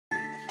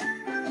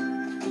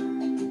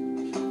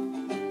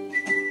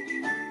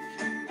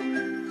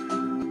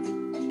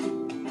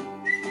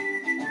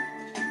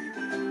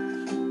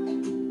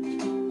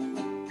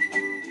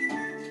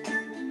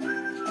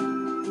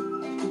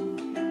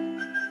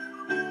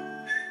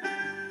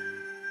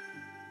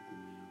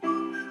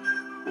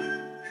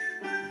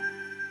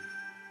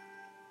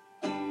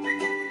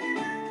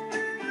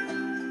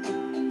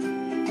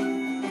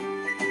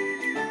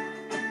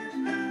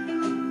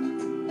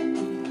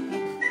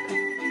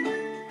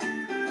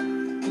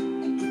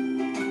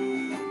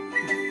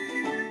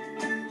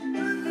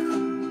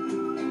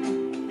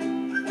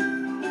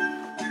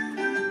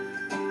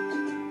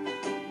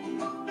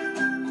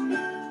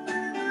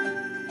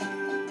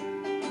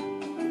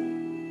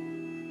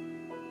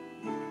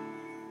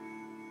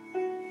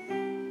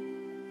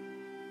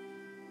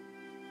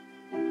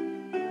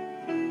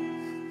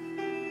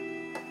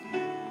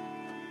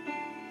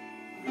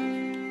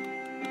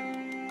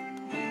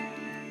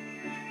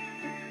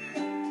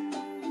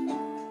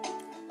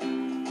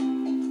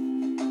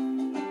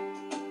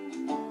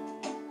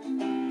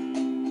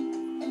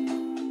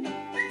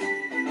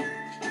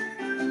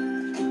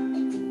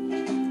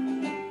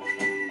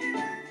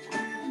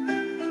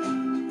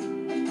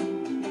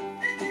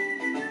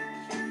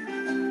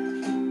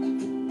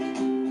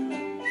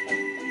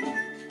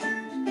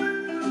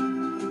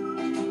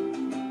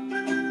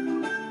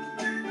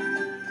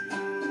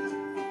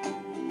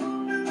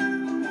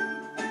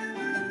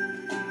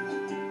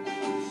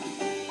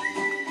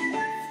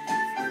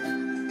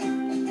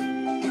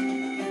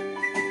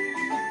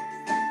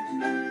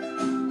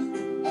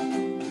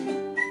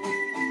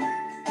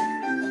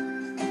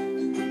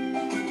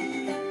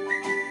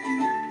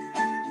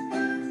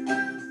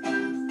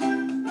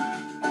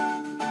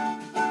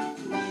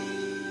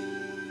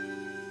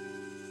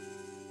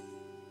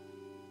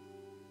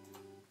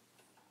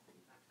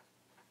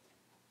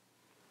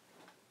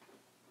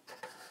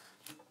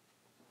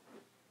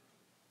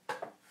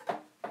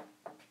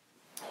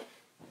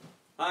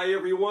Hi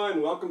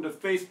everyone, welcome to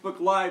Facebook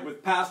Live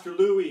with Pastor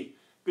Louie.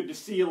 Good to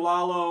see you,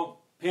 Lalo,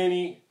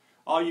 Penny,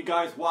 all you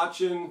guys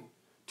watching,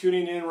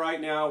 tuning in right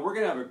now. We're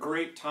going to have a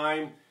great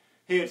time.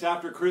 Hey, it's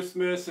after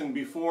Christmas and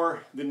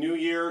before the New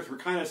Year's. We're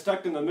kind of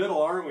stuck in the middle,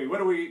 aren't we? What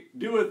do we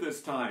do at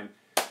this time?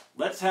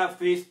 Let's have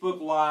Facebook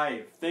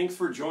Live. Thanks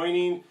for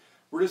joining.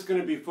 We're just going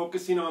to be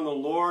focusing on the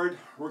Lord.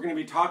 We're going to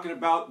be talking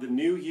about the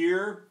new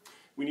year.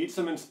 We need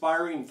some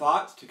inspiring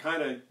thoughts to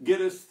kind of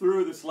get us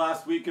through this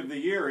last week of the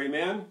year,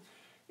 amen?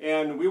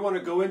 And we want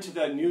to go into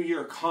that new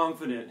year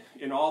confident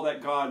in all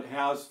that God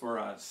has for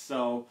us.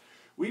 So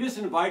we just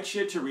invite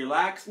you to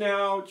relax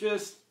now.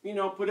 Just,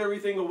 put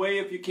everything away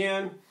if you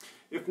can.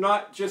 If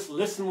not, just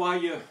listen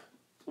while you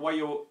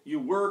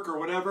work or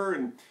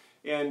whatever.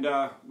 And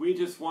we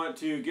just want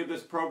to give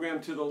this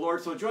program to the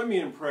Lord. So join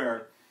me in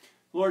prayer.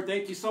 Lord,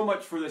 thank you so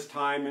much for this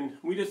time. And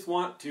we just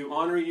want to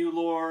honor you,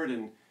 Lord,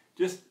 and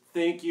just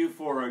thank you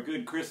for a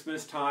good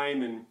Christmas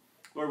time. And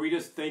Lord, we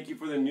just thank you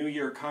for the new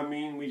year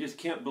coming. We just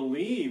can't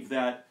believe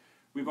that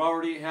we've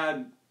already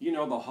had,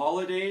 the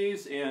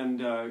holidays and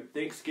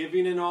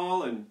Thanksgiving and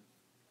all. And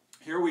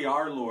here we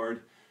are,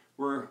 Lord.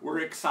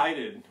 We're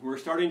excited. We're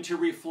starting to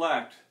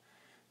reflect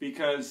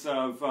because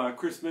of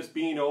Christmas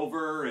being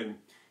over.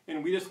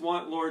 And we just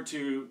want, Lord,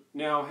 to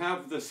now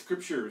have the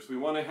scriptures. We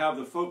want to have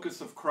the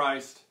focus of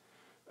Christ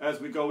as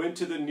we go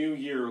into the new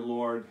year,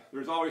 Lord.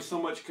 There's always so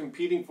much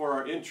competing for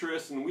our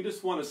interests, and we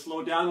just want to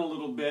slow down a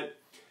little bit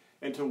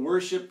and to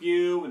worship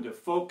you and to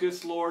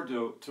focus, Lord,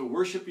 to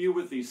worship you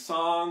with these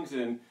songs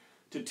and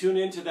to tune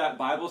into that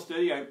Bible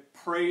study. I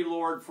pray,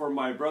 Lord, for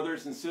my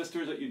brothers and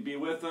sisters that you'd be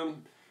with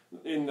them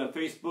in the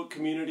Facebook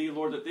community,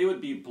 Lord, that they would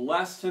be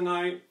blessed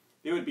tonight.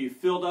 They would be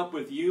filled up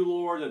with you,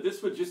 Lord, that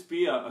this would just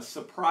be a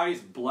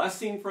surprise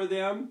blessing for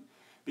them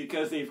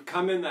because they've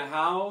come in the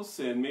house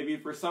and maybe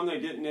for some they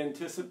didn't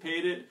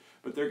anticipate it,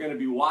 but they're going to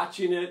be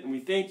watching it. And we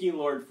thank you,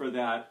 Lord, for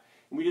that.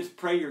 And we just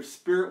pray your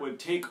Spirit would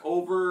take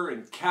over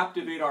and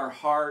captivate our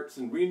hearts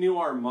and renew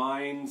our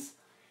minds.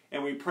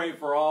 And we pray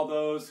for all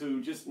those who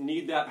just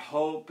need that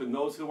hope and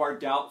those who are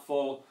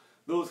doubtful,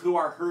 those who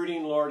are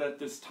hurting, Lord, at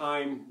this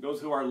time, those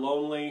who are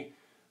lonely,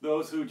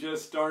 those who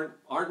just aren't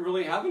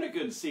really having a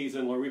good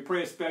season, Lord. We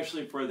pray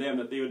especially for them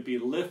that they would be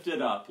lifted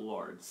up,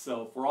 Lord.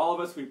 So for all of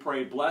us, we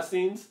pray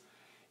blessings.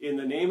 In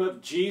the name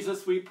of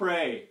Jesus, we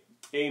pray.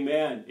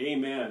 Amen.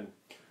 Amen.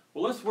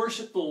 Well, let's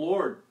worship the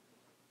Lord.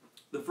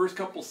 The first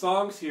couple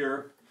songs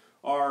here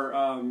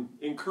are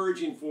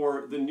encouraging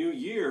for the new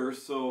year.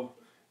 So,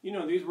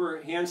 these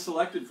were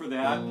hand-selected for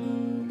that.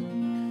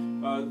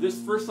 This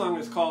first song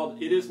is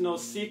called It Is No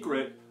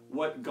Secret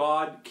What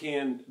God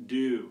Can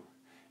Do.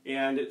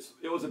 And it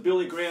was a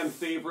Billy Graham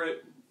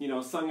favorite,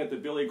 sung at the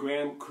Billy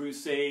Graham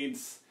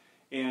Crusades.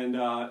 And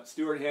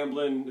Stuart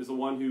Hamblin is the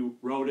one who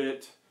wrote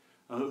it,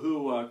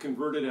 who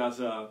converted as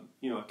a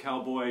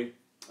cowboy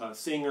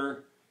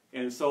singer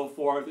and so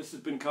forth. This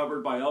has been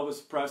covered by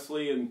Elvis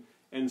Presley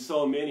and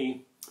so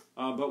many.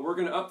 But we're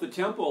going to up the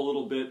tempo a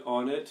little bit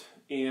on it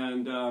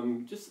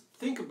and just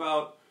think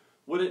about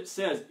what it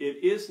says.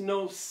 It is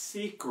no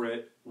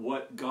secret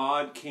what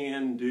God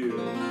can do.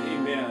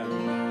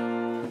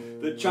 Amen.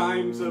 The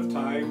chimes of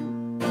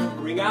time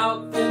ring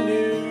out the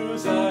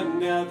news.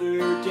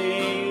 Another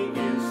day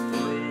is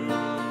through.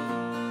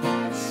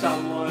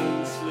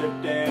 Someone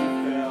slipped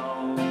and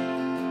fell.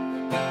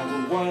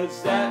 Or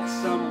was that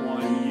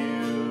someone you?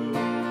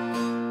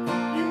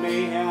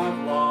 May have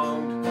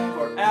longed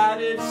for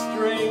added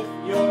strength,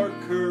 your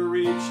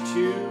courage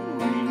to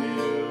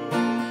renew.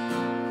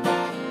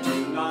 Do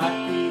not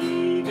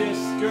be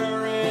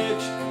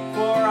discouraged,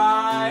 for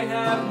I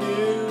have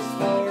news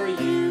for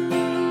you.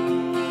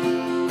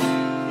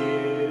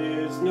 It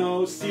is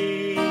no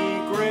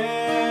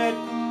secret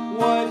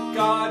what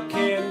God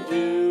can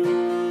do.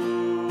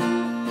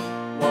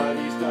 What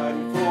He's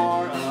done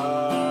for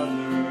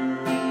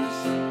others,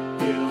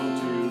 He'll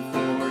do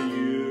for you.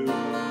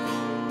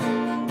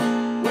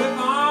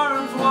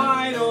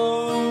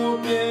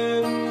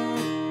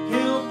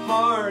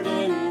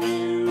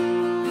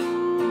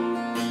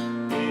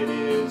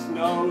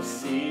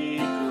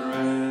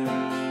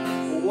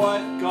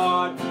 What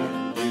God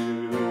can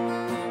do.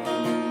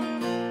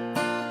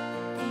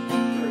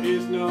 There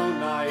is no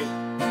night,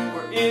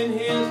 for in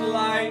His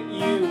light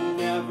you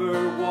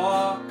never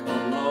walk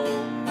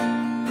alone.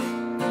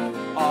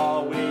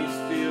 Always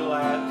feel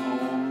at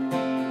home,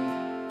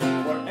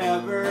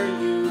 wherever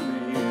you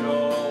may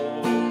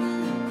go.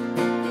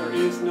 There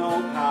is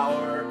no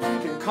power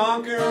can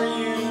conquer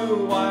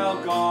you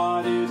while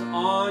God is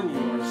on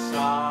your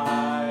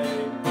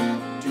side.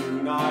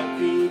 Do not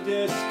be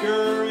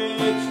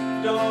discouraged.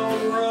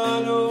 Don't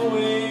run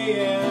away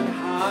and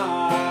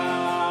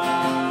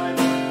hide.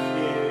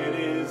 It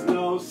is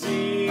no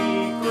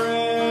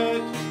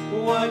secret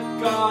what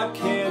God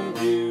can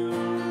do.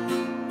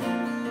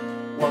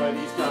 What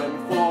He's done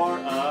for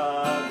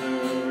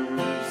others,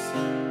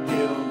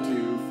 He'll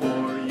do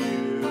for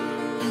you.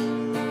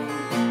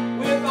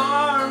 With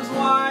arms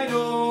wide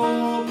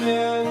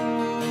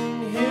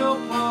open,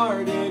 He'll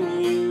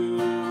pardon you.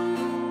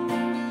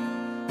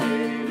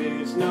 It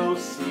is no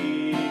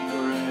secret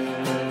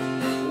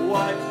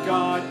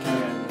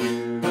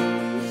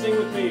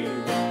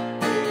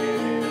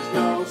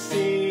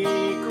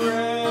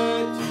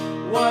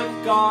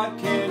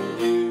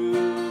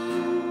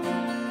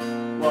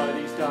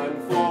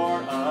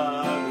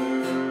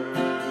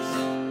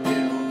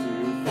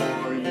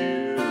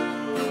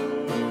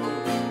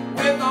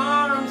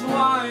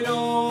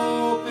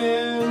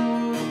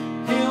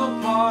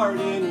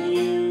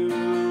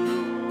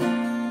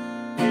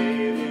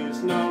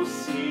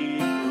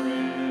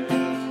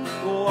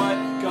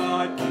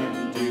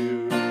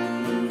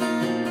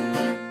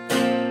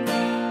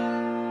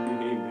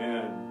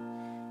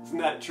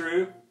that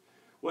true?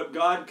 What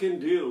God can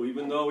do,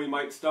 even though we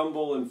might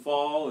stumble and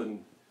fall,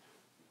 and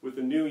with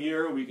the new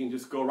year we can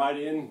just go right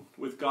in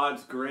with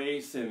God's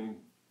grace and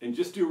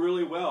just do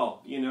really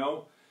well, you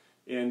know,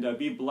 and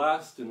be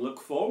blessed and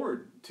look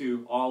forward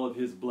to all of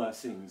His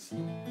blessings.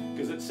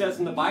 Because it says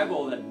in the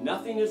Bible that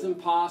nothing is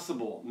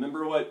impossible.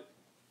 Remember what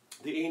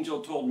the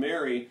angel told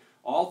Mary?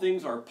 All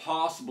things are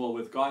possible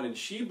with God, and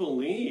she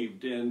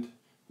believed, and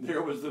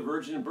there was the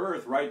virgin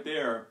birth right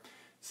there.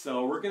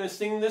 So we're going to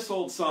sing this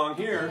old song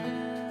here.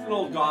 It's an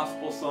old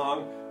gospel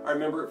song. I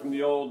remember it from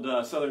the old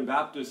Southern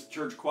Baptist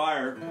Church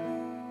Choir.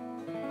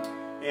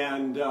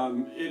 And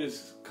it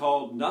is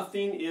called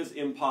Nothing is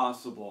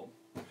Impossible.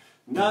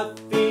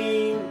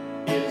 Nothing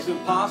is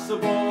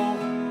impossible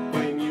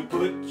when you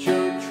put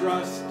your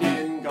trust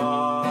in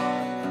God.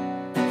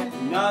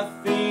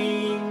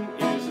 Nothing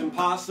is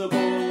impossible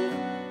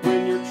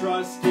when you're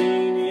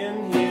trusting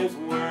in His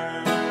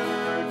Word.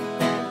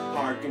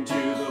 Hearken to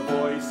the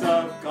voice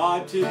of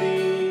God to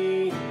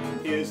thee.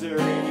 Is there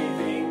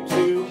anything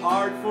too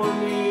hard for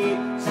me?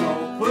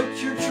 So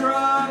put your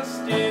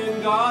trust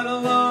in God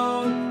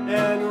alone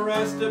and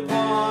rest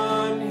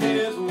upon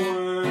His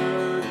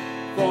Word.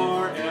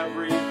 For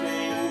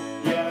everything,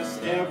 yes,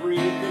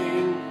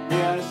 everything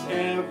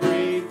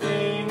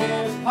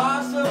is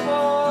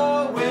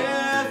possible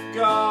with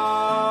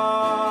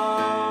God.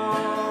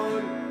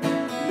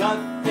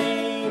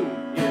 Nothing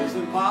is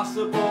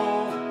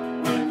impossible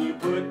when you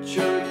put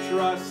your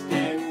trust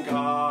in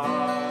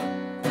God.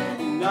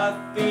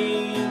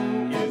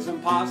 Nothing is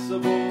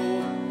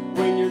impossible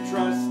when you're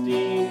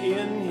trusting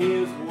in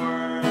His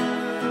Word.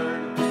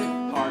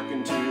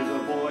 Hearken to the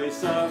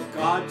voice of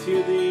God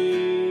to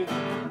thee.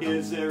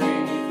 Is there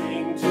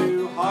anything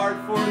too hard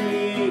for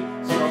me?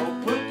 So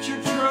put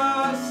your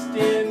trust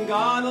in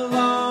God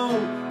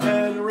alone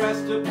and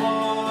rest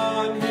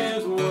upon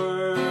His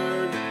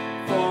Word.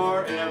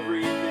 For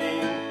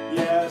everything,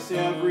 yes,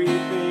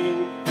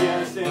 everything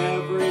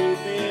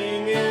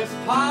is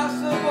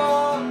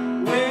possible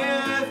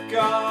with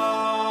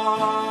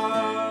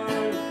God.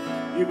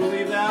 You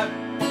believe that?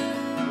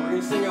 We're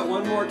going to sing it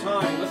one more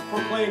time. Let's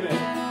proclaim it.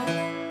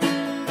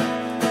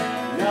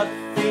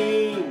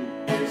 Nothing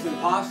is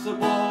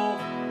impossible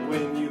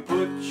when you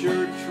put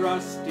your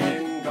trust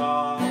in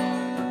God.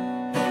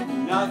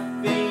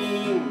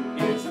 Nothing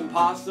is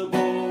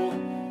impossible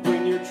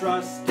when you're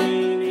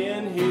trusting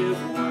in His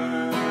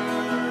Word.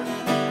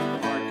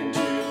 Hearken to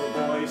the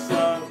voice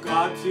of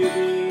God to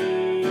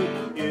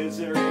thee. Is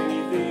there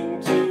anything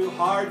too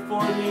hard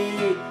for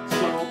me?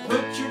 So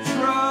put your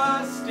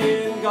trust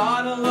in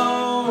God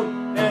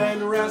alone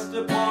and rest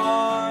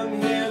upon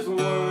His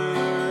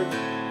Word.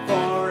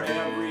 For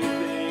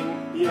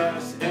everything,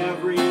 yes,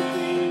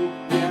 everything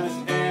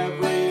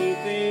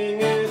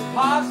is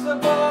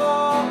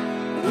possible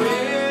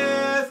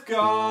with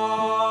God.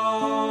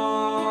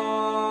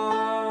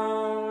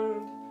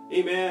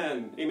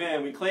 Amen.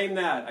 Amen. We claim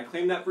that. I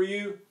claim that for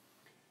you,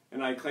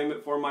 and I claim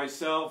it for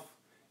myself,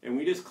 and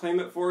we just claim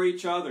it for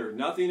each other.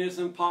 Nothing is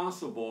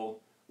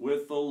impossible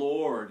with the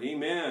Lord.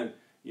 Amen.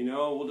 You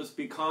know, we'll just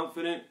be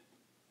confident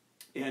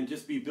and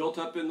just be built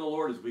up in the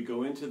Lord as we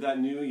go into that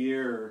new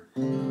year.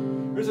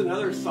 There's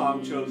another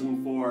song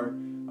chosen for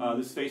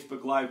this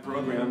Facebook Live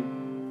program.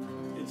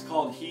 It's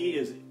called He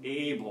is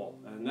Able.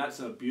 And that's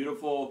a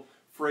beautiful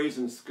phrase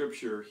in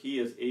Scripture. He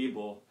is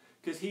able.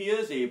 Because He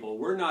is able.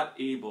 We're not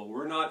able.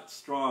 We're not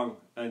strong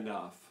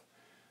enough.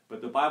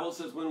 But the Bible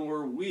says when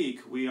we're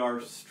weak, we are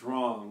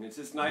strong. It's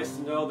just nice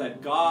to know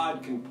that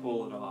God can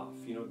pull it off.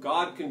 You know,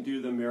 God can do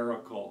the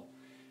miracle.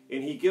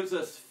 And He gives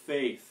us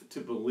faith to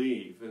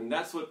believe. And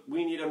that's what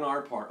we need on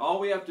our part. All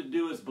we have to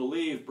do is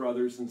believe,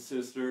 brothers and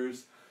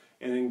sisters.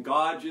 And then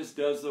God just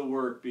does the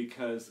work,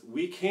 because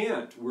we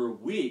can't. We're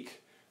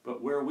weak.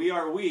 But where we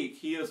are weak,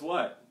 He is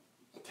what?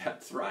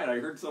 That's right. I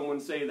heard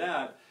someone say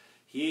that.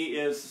 He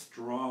is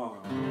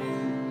strong.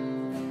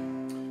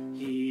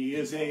 He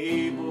is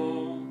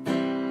able,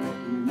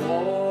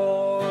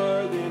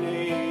 more than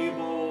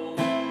able,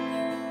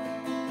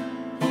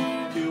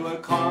 to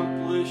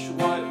accomplish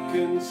what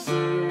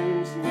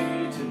concerns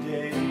me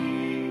today.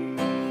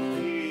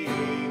 He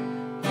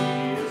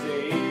is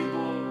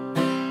able,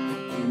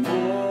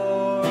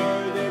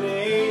 more than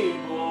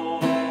able,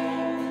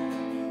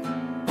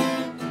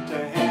 to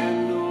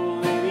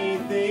handle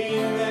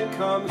anything that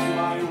comes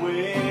my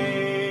way.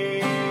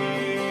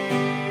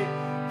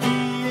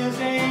 He is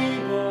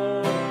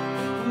able,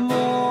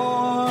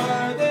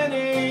 more than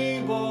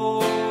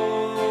able,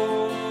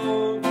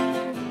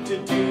 to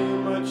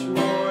do much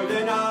more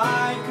than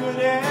I could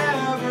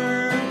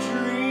ever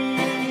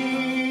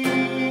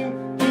dream.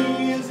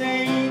 He is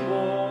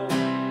able,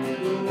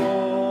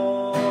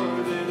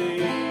 more than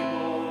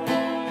able,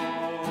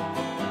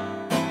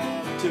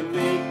 to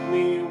make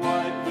me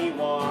what He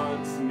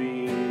wants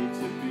me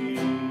to be.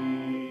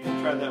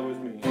 Try that with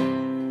me.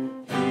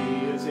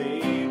 He is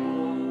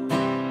able,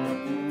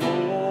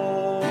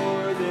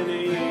 more than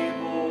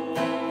able,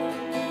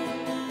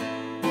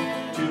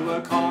 to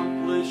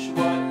accomplish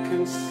what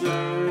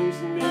concerns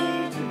me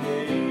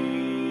today.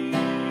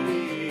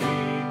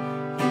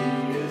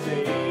 He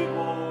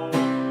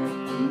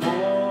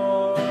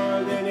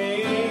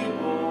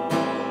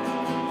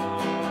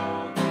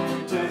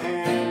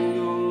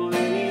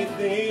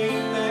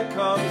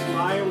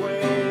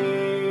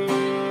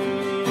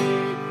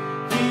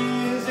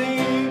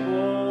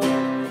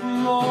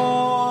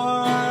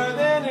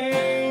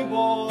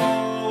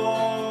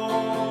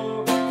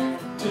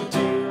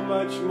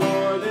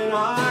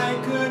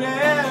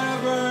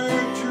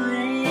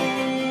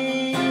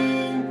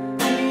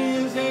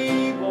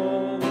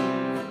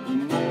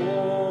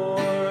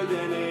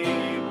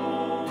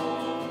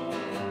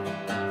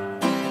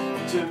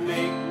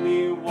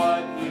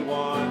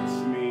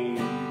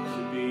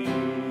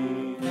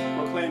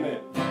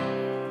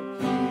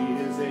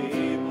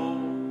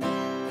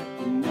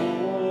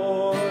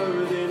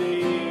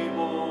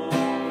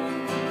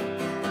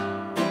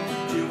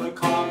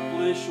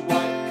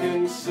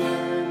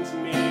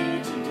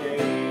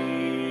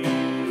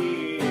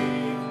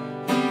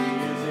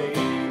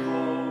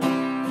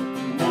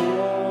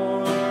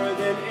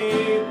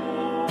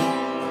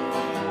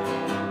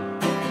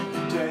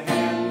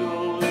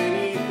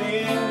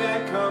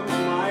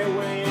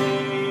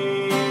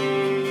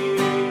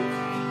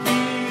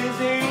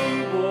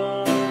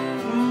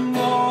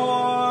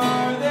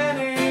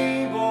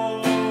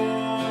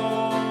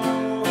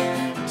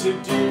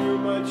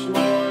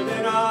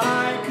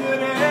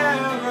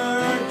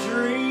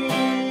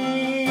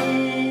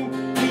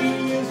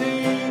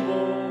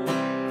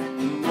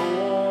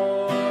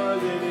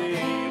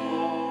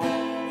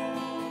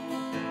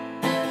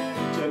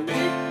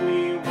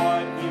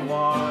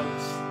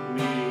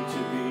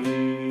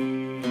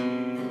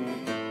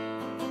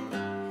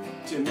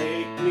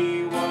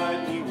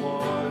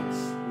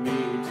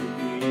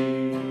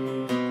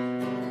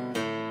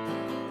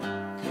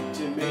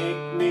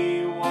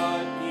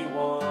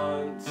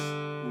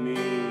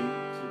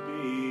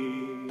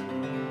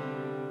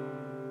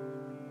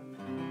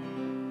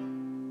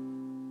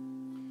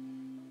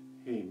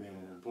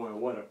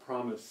what a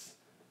promise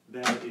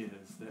that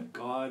is, that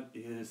God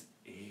is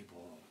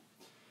able.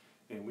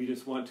 And we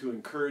just want to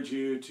encourage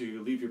you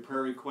to leave your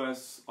prayer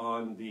requests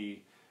on the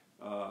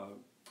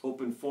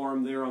open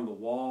forum there on the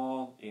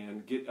wall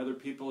and get other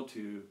people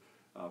to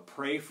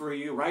pray for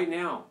you right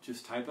now.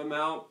 Just type them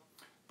out.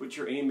 Put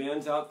your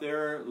amens out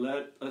there.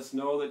 Let us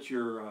know that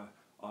you're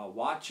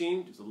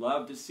watching. Just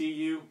love to see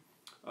you.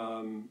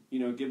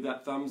 Give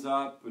that thumbs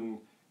up and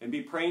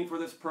be praying for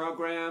this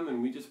program.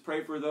 And we just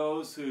pray for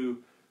those who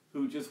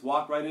just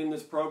walk right in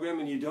this program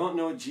and you don't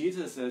know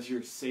Jesus as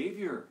your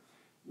Savior.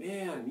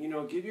 Man,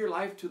 give your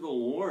life to the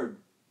Lord.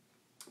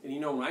 And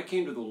when I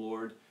came to the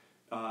Lord,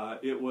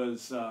 it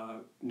was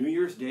New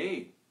Year's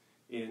Day.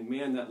 And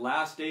man, that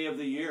last day of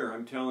the year,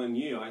 I'm telling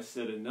you, I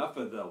said, enough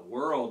of the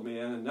world,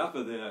 man, enough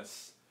of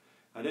this.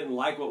 I didn't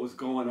like what was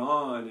going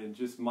on and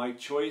just my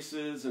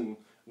choices and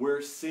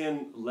where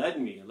sin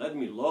led me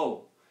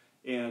low.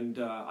 And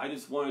I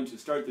just wanted to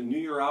start the new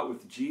year out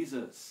with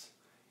Jesus.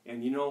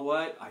 And you know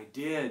what? I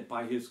did,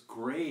 by His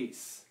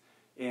grace.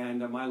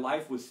 And my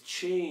life was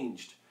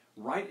changed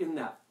right in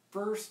that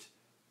first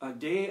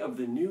day of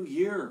the new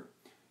year.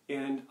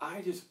 And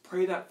I just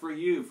pray that for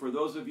you, for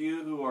those of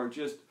you who are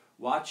just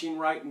watching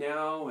right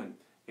now,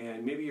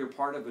 and maybe you're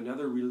part of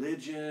another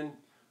religion,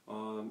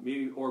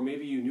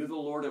 maybe you knew the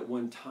Lord at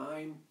one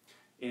time,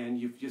 and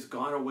you've just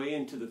gone away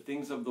into the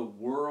things of the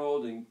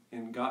world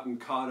and gotten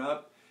caught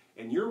up,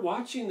 and you're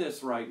watching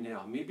this right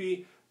now.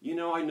 Maybe,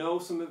 I know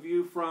some of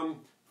you from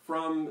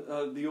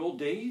the old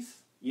days,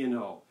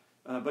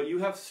 but you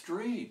have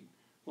strayed.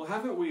 Well,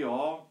 haven't we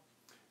all?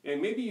 And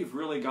maybe you've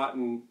really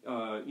gotten,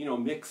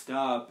 mixed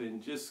up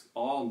and just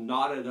all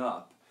knotted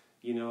up,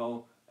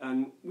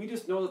 and we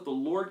just know that the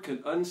Lord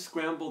can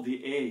unscramble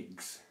the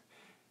eggs.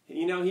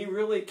 He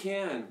really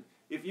can.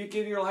 If you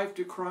give your life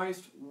to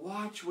Christ,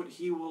 watch what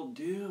He will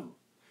do.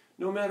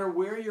 No matter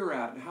where you're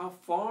at and how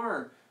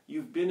far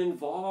you've been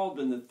involved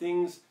in the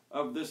things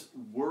of this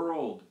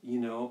world,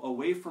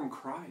 away from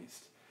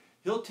Christ,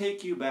 He'll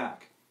take you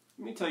back.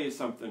 Let me tell you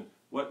something.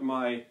 What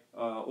my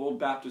old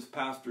Baptist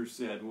pastor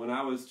said when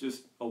I was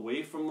just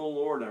away from the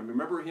Lord. I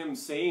remember him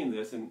saying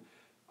this, and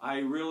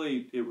it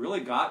really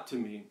got to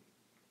me.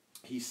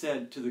 He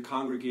said to the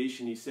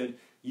congregation, he said,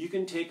 you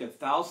can take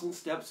 1,000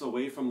 steps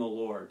away from the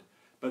Lord,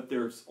 but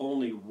there's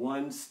only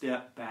one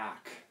step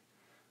back.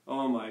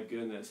 Oh my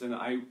goodness. And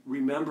I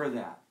remember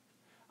that.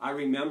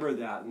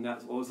 And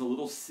that was a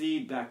little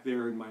seed back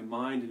there in my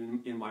mind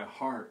and in my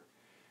heart,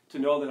 to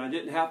know that I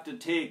didn't have to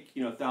take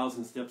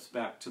 1,000 steps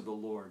back to the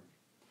Lord.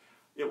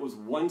 It was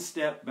one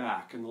step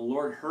back, and the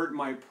Lord heard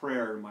my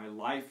prayer, and my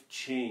life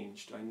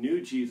changed. I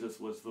knew Jesus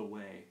was the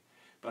way,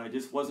 but I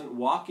just wasn't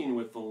walking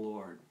with the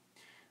Lord.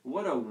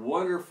 What a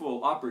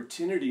wonderful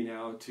opportunity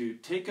now to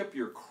take up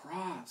your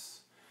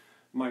cross,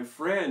 my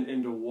friend,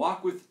 and to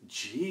walk with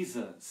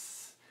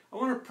Jesus. I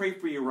want to pray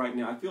for you right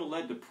now. I feel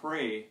led to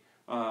pray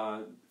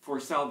for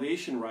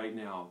salvation right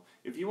now.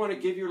 If you want to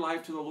give your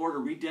life to the Lord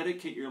or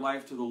rededicate your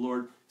life to the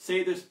Lord,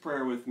 say this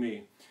prayer with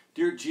me.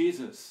 Dear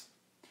Jesus,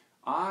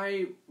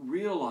 I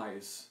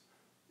realize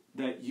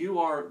that you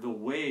are the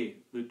way,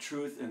 the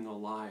truth, and the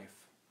life.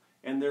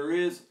 And there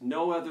is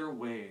no other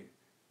way.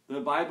 The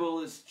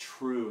Bible is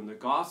true, and the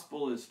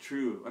gospel is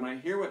true. And I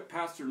hear what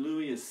Pastor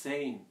Louie is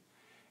saying.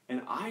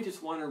 And I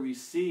just want to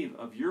receive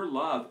of your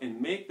love and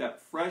make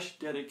that fresh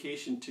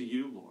dedication to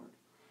you, Lord.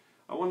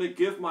 I want to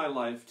give my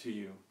life to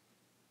you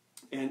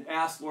and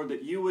ask, Lord,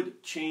 that you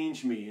would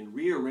change me and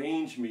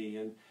rearrange me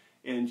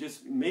and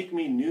just make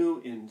me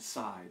new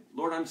inside.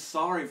 Lord, I'm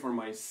sorry for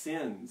my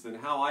sins and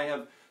how I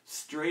have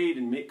strayed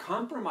and made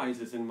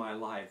compromises in my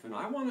life. And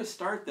I want to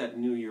start that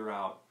new year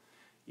out,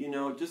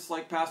 just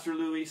like Pastor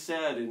Louie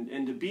said,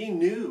 and to be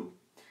new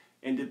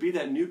and to be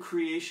that new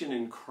creation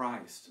in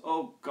Christ.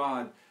 Oh,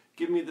 God,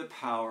 give me the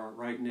power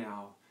right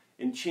now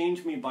and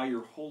change me by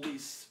your Holy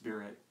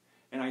Spirit.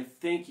 And I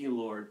thank you,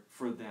 Lord,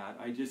 for that.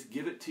 I just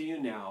give it to you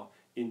now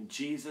in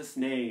Jesus'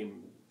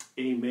 name.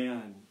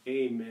 Amen.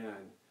 Amen.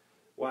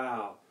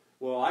 Wow.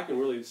 Well, I can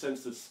really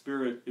sense the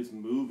Spirit is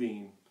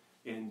moving,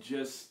 and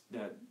just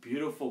that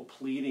beautiful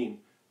pleading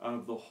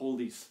of the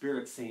Holy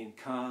Spirit saying,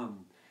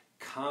 come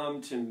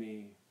to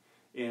me.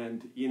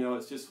 And,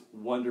 it's just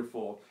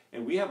wonderful.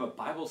 And we have a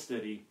Bible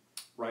study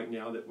right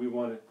now that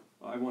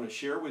I want to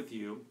share with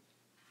you.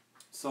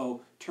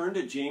 So turn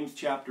to James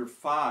chapter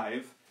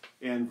 5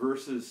 and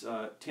verses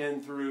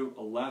 10 through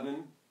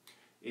 11.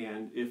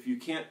 And if you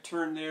can't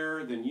turn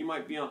there, then you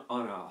might be on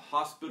a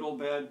hospital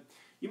bed.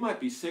 You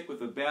might be sick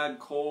with a bad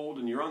cold,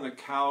 and you're on the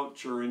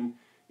couch or in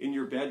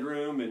your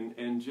bedroom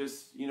and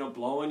just,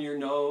 blowing your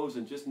nose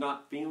and just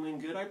not feeling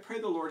good. I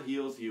pray the Lord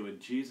heals you in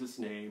Jesus'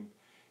 name,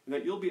 and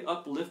that you'll be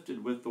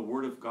uplifted with the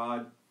Word of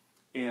God.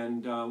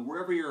 And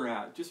wherever you're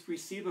at, just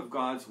receive of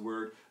God's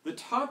Word. The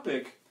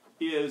topic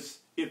is,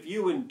 if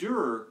you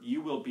endure,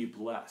 you will be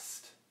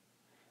blessed.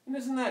 And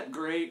isn't that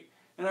great?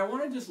 And I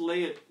want to just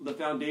lay the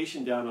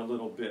foundation down a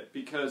little bit,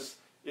 because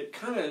it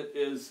kind of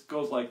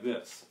goes like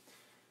this.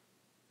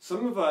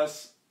 Some of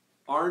us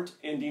aren't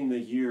ending the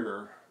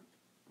year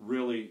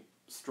really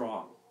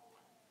strong.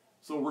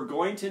 So we're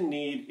going to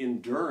need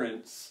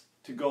endurance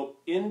to go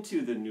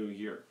into the new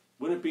year.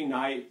 Wouldn't it be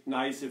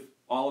nice if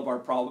all of our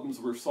problems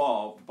were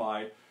solved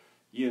by,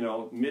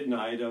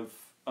 midnight of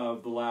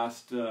the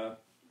last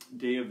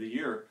day of the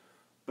year?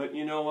 But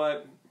you know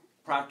what?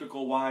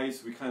 Practical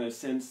wise, we kind of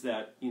sense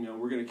that,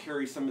 we're going to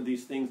carry some of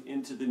these things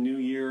into the new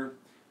year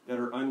that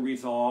are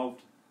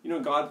unresolved.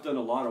 God's done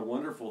a lot of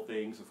wonderful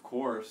things, of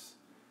course,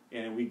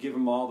 and we give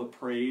him all the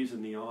praise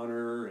and the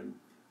honor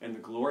and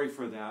the glory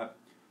for that.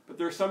 But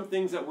there are some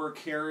things that we're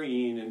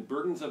carrying and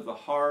burdens of the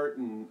heart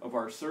and of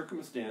our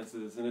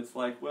circumstances, and it's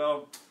like,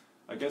 well,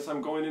 I guess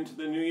I'm going into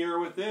the new year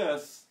with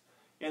this.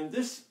 And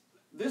this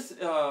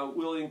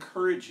will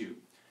encourage you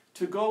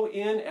to go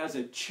in as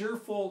a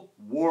cheerful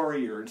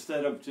warrior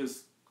instead of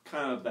just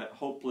kind of that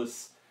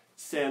hopeless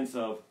sense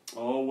of,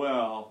 oh,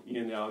 well,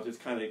 just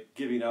kind of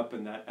giving up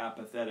in that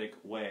apathetic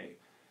way.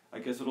 I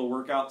guess it'll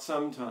work out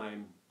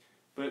sometime.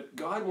 But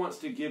God wants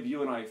to give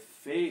you and I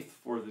faith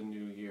for the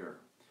new year.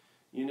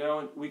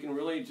 We can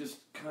really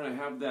just kind of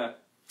have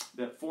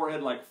that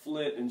forehead like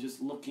flint and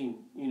just looking,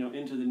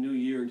 into the new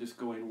year and just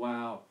going,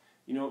 wow,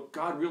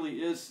 God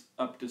really is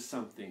up to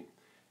something.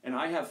 And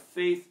I have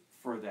faith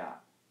for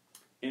that.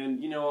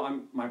 And,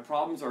 my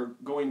problems are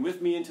going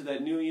with me into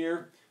that new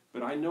year,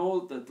 but I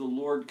know that the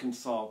Lord can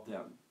solve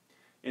them.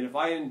 And if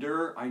I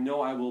endure, I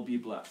know I will be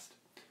blessed.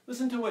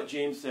 Listen to what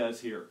James says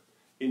here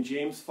in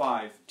James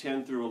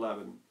 5:10 through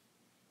 11.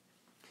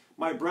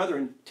 My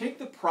brethren, take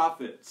the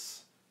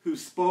prophets who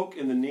spoke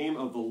in the name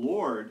of the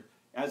Lord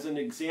as an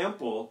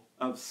example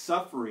of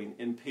suffering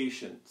and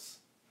patience.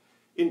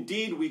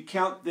 Indeed, we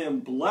count them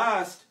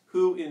blessed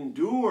who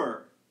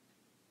endure.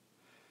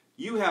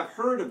 You have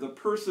heard of the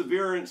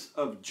perseverance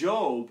of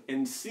Job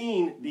and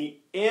seen the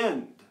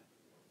end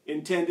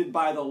intended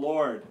by the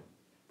Lord,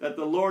 that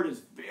the Lord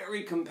is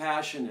very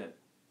compassionate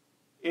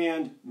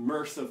and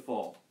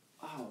merciful.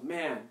 Oh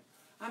man,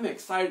 I'm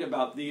excited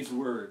about these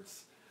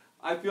words.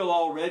 I feel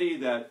already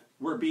that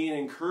we're being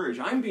encouraged.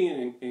 I'm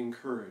being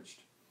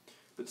encouraged.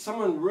 But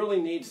someone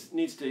really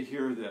needs to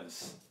hear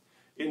this.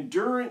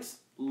 Endurance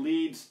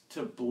leads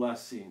to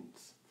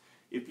blessings.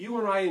 If you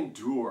and I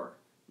endure,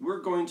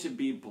 we're going to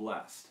be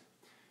blessed.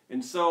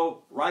 And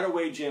so right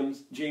away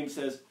James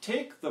says,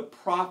 take the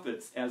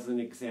prophets as an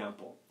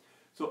example.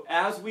 So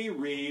as we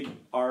read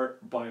our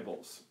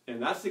Bibles,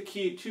 and that's the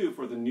key too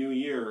for the new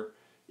year,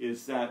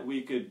 is that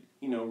we could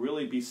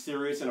really be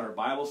serious in our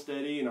Bible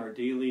study and our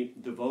daily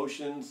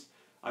devotions.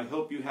 I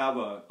hope you have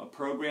a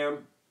program,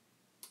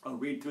 a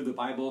read through the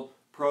Bible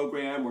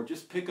program, or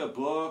just pick a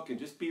book and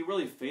just be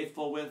really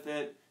faithful with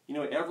it.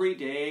 Every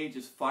day,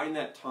 just find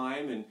that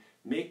time and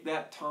make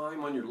that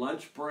time on your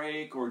lunch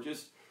break or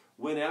just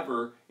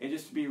whenever, and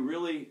just be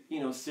really,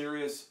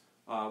 serious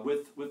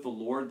with the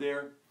Lord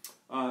there.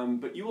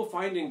 But you will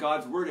find in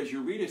God's Word, as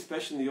you read,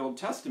 especially in the Old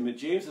Testament,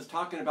 James is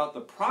talking about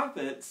the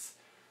prophets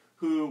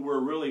who were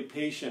really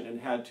patient and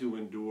had to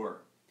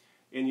endure.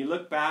 And you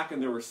look back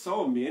and there were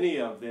so many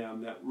of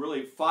them that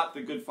really fought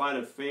the good fight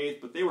of faith,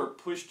 but they were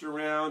pushed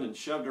around and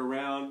shoved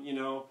around,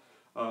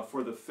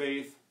 for the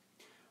faith.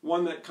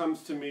 One that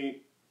comes to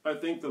me, I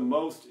think the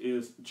most,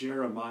 is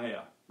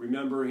Jeremiah.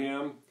 Remember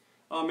him?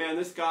 Oh man,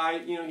 this guy,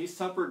 he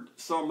suffered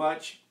so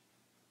much.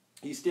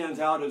 He stands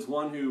out as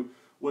one who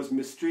was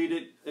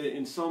mistreated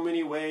in so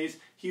many ways.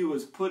 He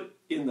was put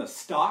in the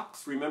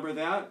stocks, remember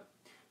that?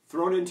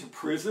 Thrown into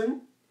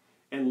prison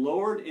and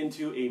lowered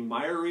into a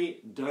miry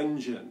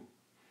dungeon.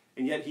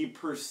 And yet he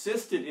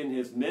persisted in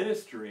his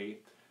ministry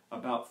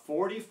about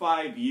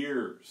 45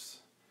 years.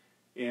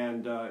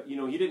 And,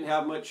 he didn't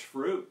have much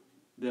fruit.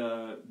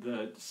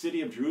 The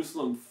city of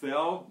Jerusalem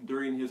fell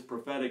during his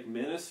prophetic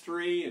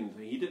ministry, and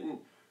he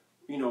didn't,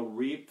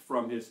 reap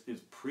from his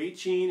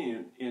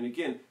preaching, and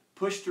again,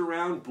 pushed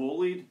around,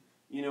 bullied,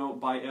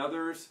 by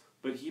others,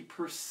 but he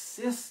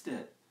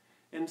persisted.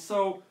 And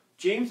so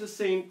James is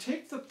saying,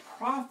 take the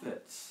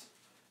prophets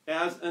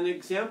as an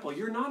example.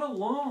 You're not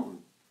alone,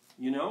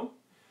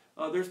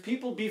 there's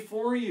people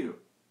before you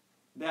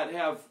that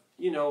have,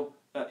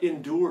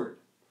 endured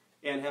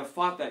and have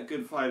fought that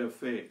good fight of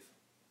faith.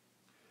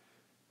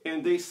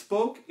 And they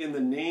spoke in the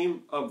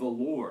name of the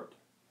Lord,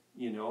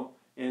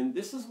 and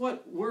this is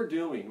what we're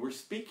doing. We're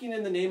speaking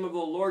in the name of the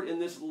Lord in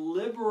this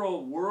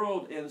liberal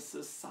world and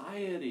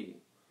society.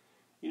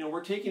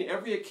 We're taking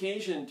every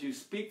occasion to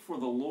speak for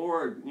the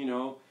Lord,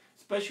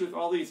 especially with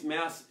all these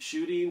mass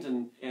shootings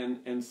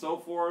and so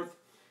forth.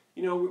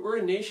 We're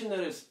a nation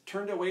that is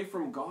turned away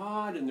from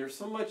God, and there's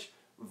so much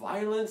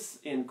violence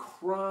and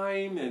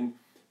crime and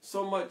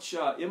so much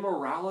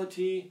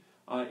immorality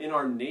in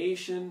our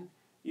nation,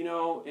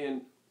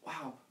 and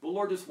wow, the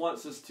Lord just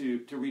wants us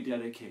to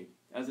rededicate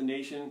as a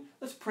nation.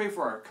 Let's pray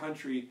for our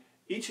country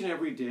each and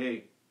every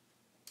day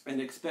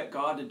and expect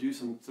God to do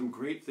some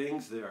great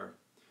things there.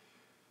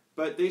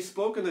 But they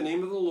spoke in the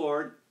name of the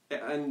Lord,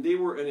 and they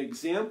were an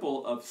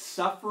example of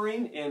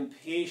suffering and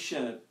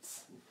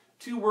patience.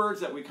 Two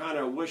words that we kind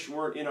of wish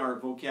weren't in our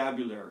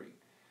vocabulary.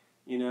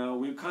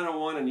 We kind of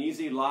want an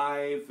easy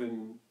life,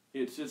 and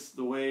it's just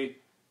the way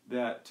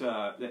that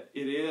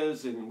it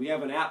is, and we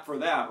have an app for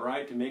that,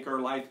 right, to make our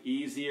life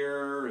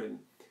easier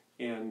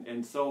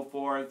and so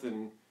forth.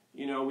 And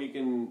you know, we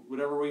can,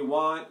 whatever we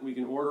want, we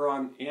can order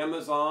on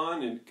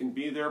Amazon, and it can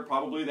be there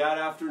probably that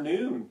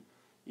afternoon.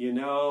 You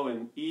know,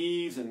 and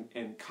ease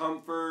and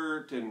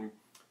comfort and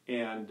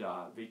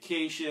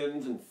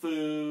vacations and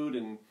food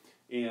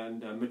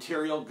and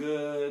material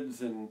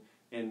goods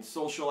and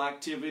social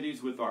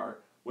activities with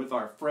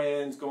our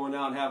friends, going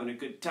out and having a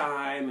good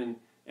time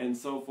and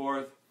so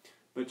forth.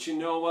 But you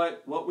know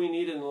what we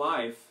need in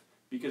life,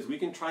 because we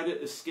can try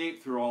to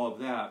escape through all of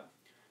that,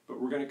 but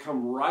we're going to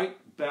come right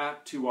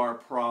back to our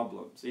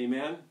problems.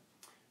 Amen?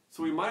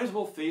 So we might as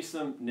well face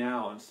them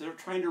now instead of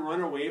trying to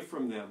run away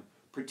from them,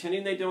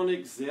 pretending they don't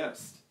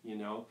exist. You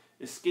know,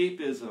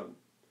 escapism,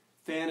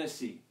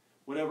 fantasy,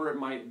 whatever it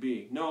might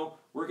be. No,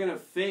 we're going to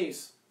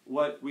face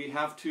what we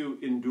have to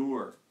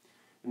endure.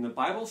 And the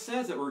Bible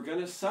says that we're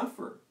going to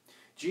suffer.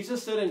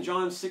 Jesus said in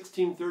John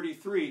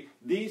 16:33,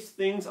 "These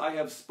things I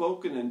have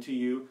spoken unto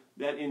you,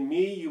 that in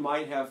me you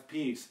might have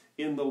peace.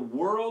 In the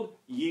world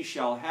ye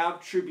shall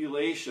have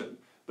tribulation,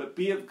 but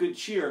be of good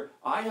cheer.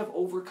 I have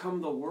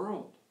overcome the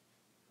world."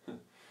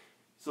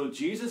 So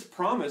Jesus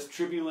promised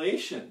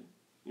tribulation.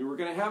 You know, we're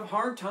going to have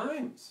hard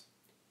times.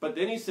 But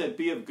then he said,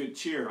 be of good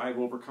cheer. I have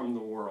overcome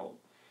the world.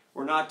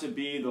 We're not to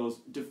be those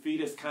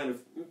defeatist kind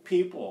of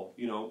people,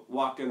 you know,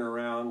 walking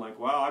around like,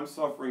 wow, I'm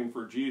suffering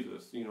for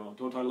Jesus. You know,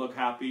 don't I look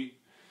happy?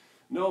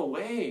 No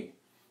way.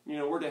 You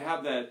know, we're to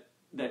have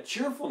that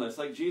cheerfulness.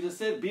 Like Jesus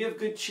said, be of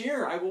good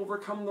cheer. I've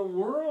overcome the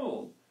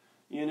world.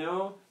 You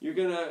know, you're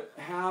going to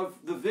have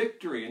the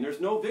victory. And there's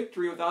no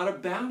victory without a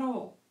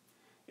battle.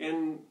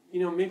 And,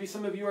 you know, maybe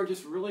some of you are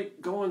just really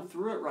going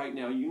through it right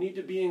now. You need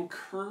to be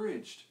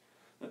encouraged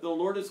that the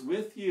Lord is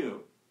with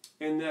you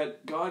and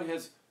that God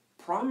has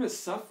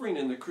promised suffering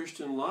in the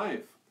Christian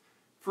life.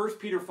 1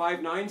 Peter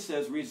 5:9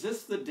 says,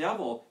 resist the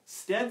devil,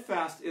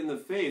 steadfast in the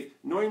faith,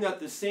 knowing that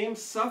the same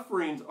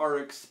sufferings are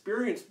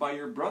experienced by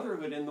your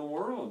brotherhood in the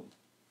world.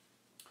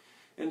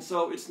 And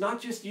so it's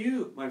not just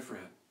you, my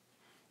friend.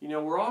 You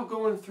know, we're all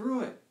going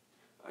through it.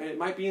 It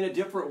might be in a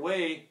different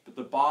way, but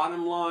the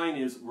bottom line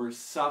is we're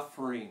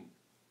suffering.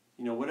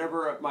 You know,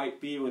 whatever it might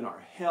be in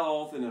our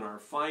health and in our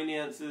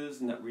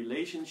finances and that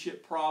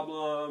relationship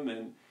problem,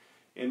 and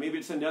maybe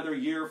it's another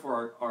year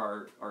for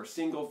our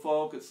single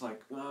folk. It's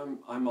like,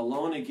 I'm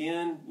alone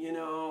again, you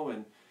know,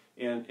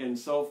 and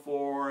so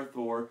forth.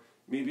 Or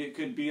maybe it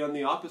could be on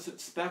the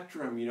opposite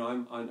spectrum. You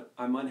know,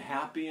 I'm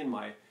unhappy in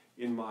my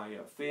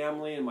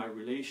family, in my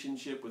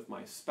relationship with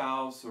my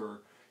spouse,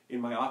 or in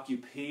my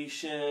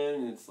occupation,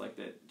 and it's like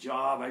that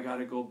job I got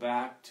to go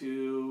back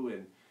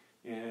to,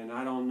 and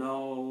I don't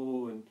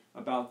know and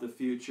about the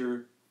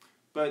future.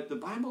 But the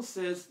Bible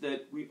says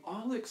that we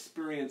all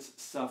experience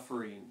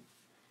suffering,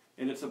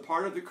 and it's a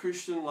part of the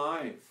Christian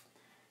life.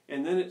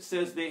 And then it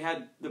says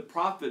the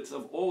prophets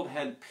of old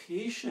had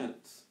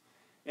patience,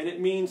 and it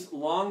means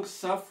long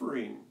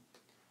suffering,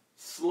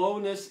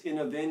 slowness in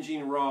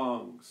avenging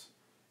wrongs,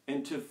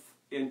 and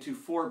to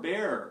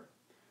forbear.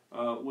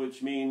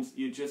 Which means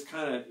you just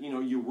kind of, you know,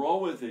 you roll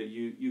with it,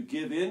 you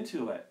give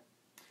into it.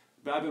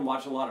 But I've been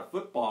watching a lot of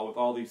football with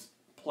all these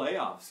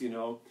playoffs, you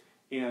know,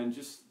 and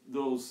just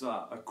those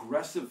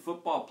aggressive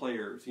football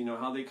players, you know,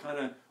 how they kind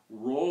of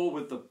roll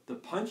with the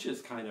punches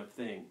kind of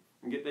thing.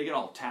 And they get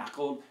all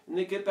tackled, and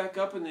they get back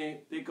up, and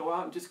they go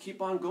out and just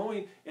keep on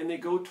going, and they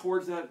go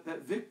towards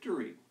that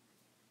victory.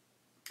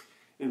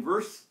 In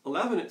verse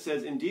 11 it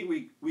says, indeed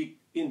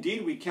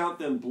we count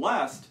them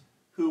blessed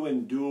who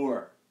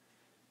endure.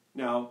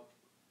 Now,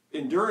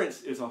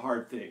 endurance is a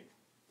hard thing,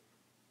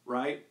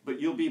 right? But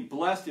you'll be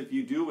blessed if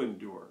you do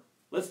endure.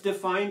 Let's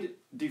define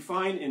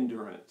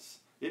endurance.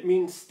 It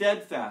means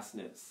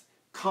steadfastness,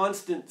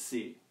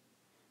 constancy,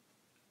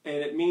 and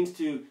it means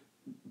to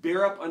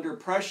bear up under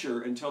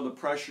pressure until the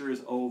pressure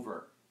is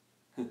over.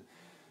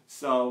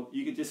 So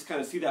you could just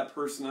kind of see that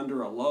person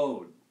under a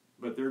load,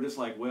 but they're just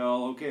like,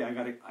 well, okay, I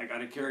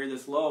gotta carry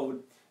this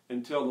load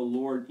until the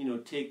Lord, you know,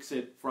 takes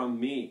it from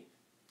me.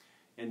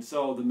 And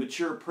so the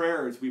mature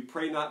prayer is, we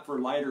pray not for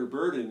lighter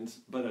burdens,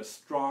 but a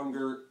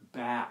stronger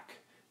back.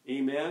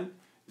 Amen?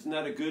 Isn't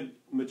that a good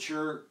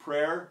mature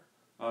prayer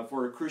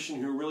for a Christian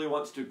who really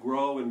wants to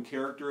grow in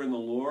character in the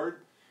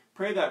Lord?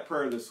 Pray that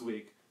prayer this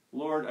week.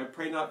 Lord, I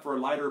pray not for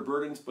lighter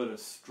burdens, but a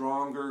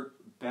stronger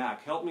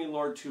back. Help me,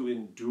 Lord, to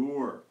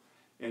endure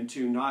and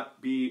to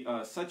not be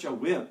such a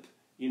wimp,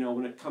 you know,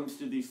 when it comes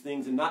to these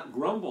things, and not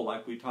grumble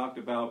like we talked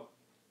about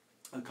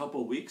a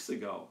couple weeks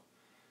ago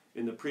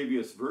in the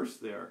previous verse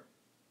there.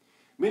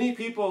 Many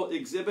people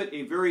exhibit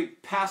a very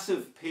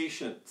passive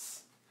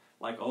patience,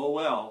 like, oh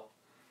well,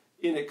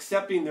 in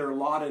accepting their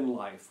lot in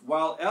life,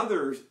 while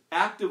others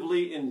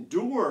actively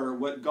endure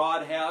what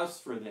God has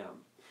for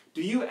them.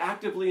 Do you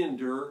actively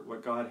endure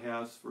what God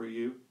has for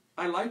you?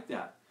 I like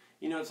that.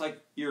 You know, it's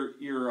like you're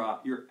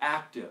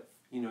active.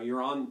 You know,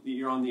 you're on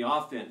the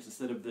offense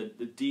instead of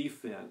the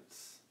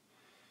defense.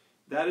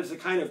 That is the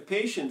kind of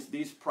patience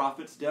these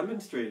prophets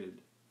demonstrated.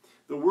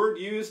 The word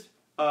used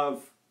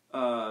of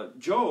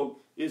Job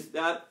is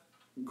that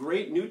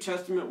great New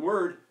Testament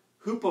word,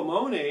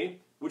 hupomone,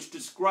 which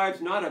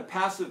describes not a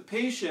passive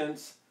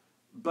patience,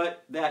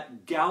 but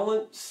that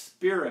gallant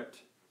spirit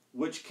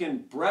which can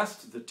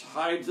breast the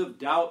tides of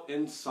doubt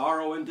and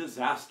sorrow and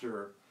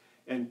disaster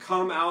and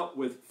come out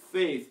with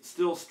faith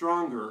still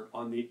stronger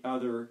on the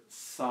other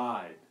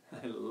side.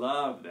 I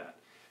love that.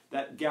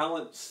 That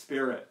gallant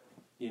spirit.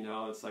 You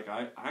know, it's like,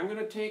 I'm going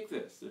to take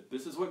this. If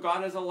this is what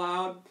God has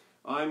allowed,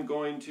 I'm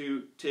going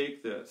to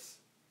take this.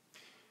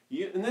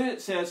 And then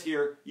it says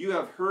here, you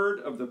have heard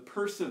of the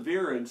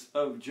perseverance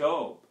of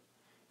Job.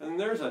 And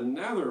there's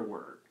another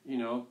word, you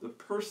know, the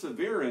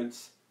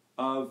perseverance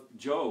of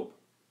Job.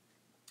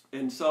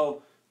 And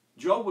so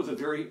Job was a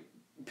very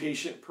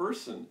patient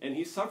person, and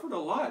he suffered a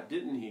lot,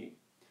 didn't he?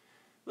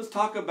 Let's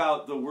talk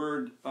about the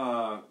word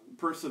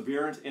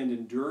perseverance and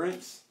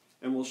endurance,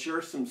 and we'll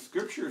share some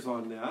scriptures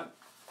on that.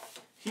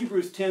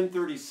 Hebrews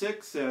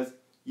 10:36 says,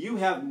 you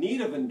have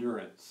need of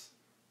endurance,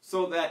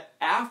 so that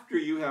after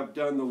you have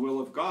done the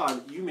will of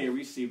God, you may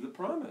receive the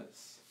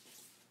promise.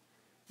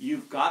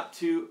 You've got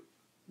to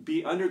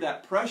be under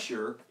that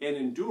pressure and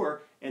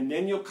endure, and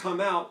then you'll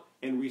come out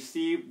and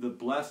receive the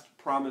blessed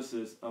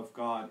promises of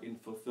God in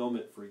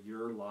fulfillment for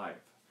your life.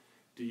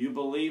 Do you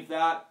believe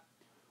that?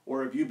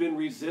 Or have you been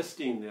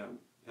resisting them?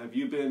 Have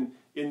you been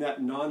in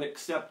that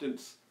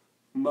non-acceptance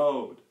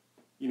mode?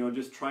 You know,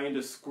 just trying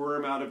to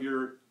squirm out of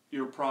your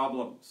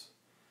problems.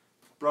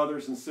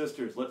 Brothers and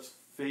sisters, let's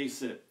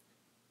face it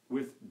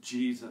with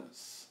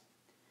Jesus.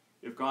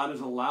 If God has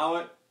allowed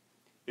it,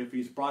 if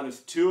he's brought us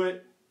to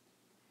it,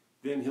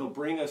 then he'll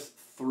bring us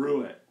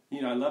through it.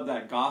 You know, I love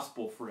that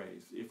gospel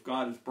phrase. If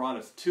God has brought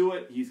us to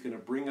it, he's going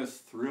to bring us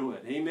through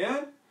it.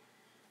 Amen?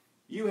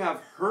 You have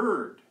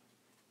heard.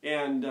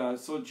 And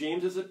so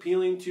James is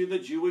appealing to the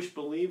Jewish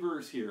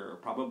believers here,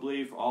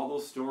 probably for all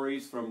those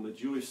stories from the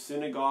Jewish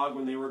synagogue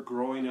when they were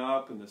growing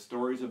up, and the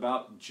stories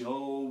about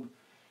Job,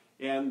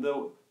 and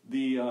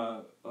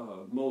the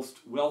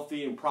most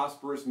wealthy and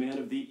prosperous man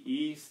of the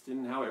East,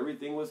 and how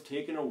everything was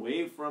taken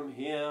away from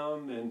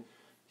him, and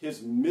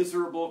his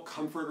miserable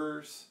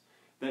comforters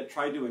that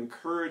tried to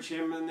encourage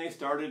him, and they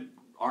started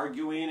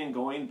arguing and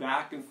going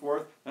back and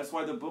forth. That's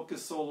why the book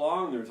is so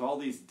long. There's all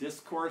these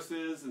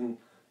discourses, and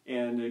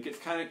it gets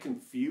kind of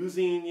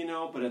confusing, you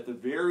know, but at the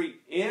very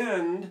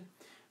end,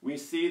 we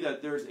see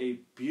that there's a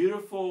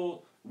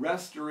beautiful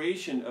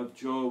restoration of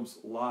Job's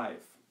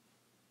life.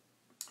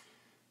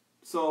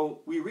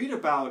 So we read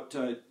about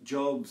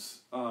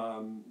Job's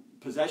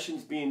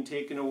possessions being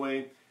taken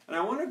away, and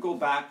I want to go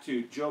back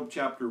to Job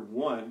chapter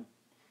 1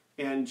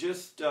 and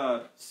just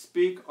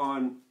speak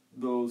on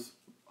those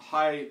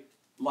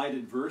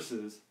highlighted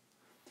verses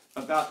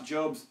about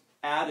Job's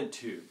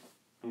attitude,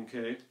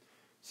 okay?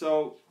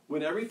 So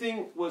when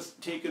everything was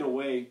taken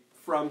away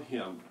from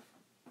him,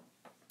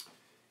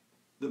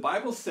 the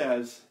Bible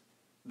says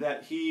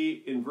that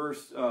he, in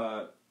verse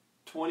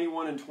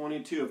 21 and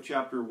 22 of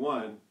chapter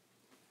 1,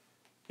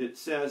 it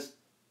says,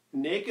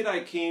 naked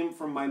I came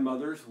from my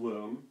mother's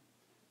womb,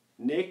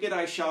 naked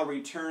I shall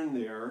return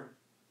there.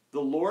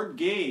 The Lord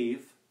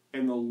gave,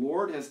 and the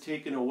Lord has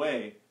taken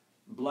away.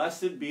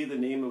 Blessed be the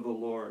name of the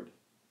Lord.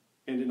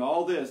 And in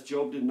all this,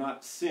 Job did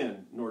not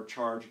sin, nor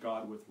charge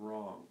God with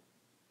wrong.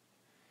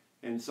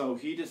 And so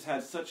he just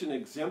had such an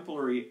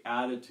exemplary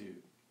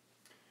attitude.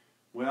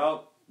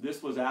 Well,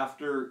 this was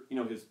after, you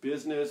know, his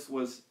business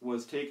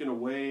was taken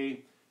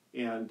away,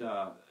 and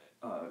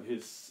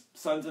his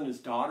sons and his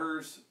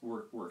daughters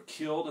were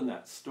killed in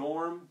that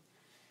storm.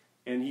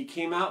 And he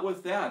came out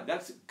with that.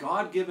 That's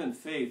God-given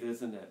faith,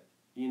 isn't it?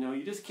 You know,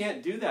 you just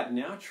can't do that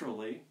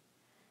naturally.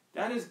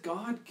 That is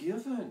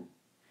God-given.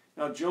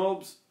 Now,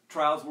 Job's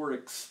trials were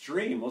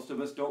extreme. Most of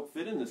us don't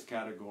fit in this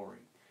category.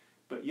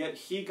 But yet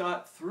he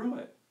got through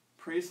it.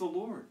 Praise the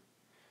Lord.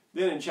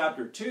 Then in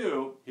chapter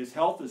 2, his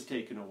health is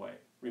taken away.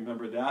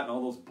 Remember that? And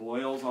all those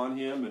boils on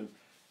him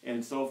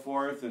and so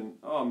forth. And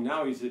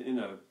now he's in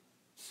a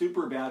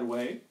super bad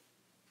way.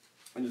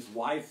 And his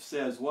wife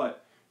says,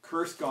 what?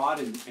 Curse God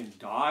and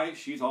die.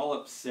 She's all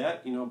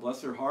upset. You know,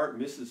 bless her heart,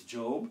 Mrs.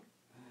 Job.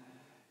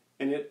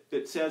 And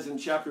it says in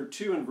chapter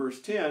 2 and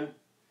verse 10,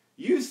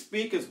 you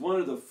speak as one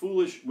of the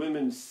foolish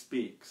women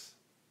speaks.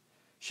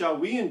 Shall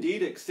we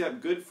indeed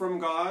accept good from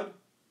God?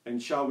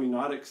 And shall we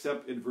not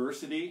accept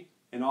adversity?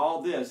 In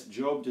all this,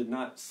 Job did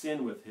not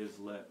sin with his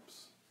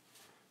lips.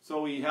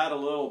 So he had a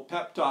little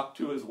pep talk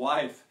to his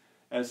wife,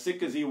 as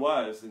sick as he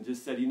was, and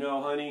just said, you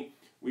know, honey,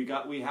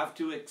 we have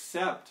to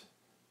accept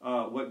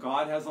what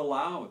God has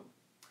allowed.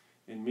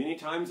 And many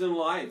times in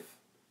life,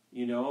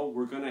 you know,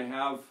 we're going to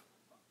have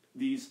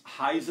these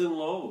highs and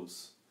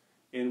lows.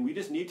 And we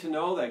just need to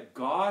know that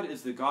God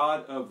is the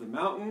God of the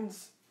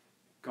mountains.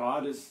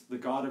 God is the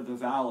God of the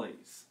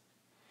valleys.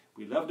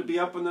 We love to be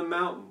up on the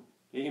mountain.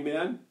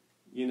 Amen?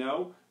 You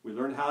know, we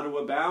learn how to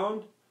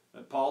abound.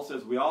 Paul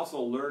says we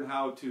also learn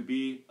how to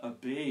be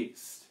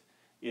abased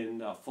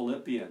in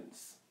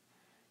Philippians.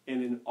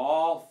 And in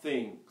all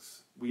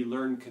things, we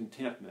learn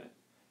contentment.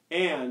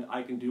 And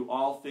I can do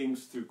all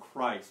things through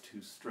Christ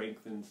who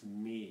strengthens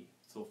me.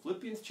 So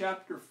Philippians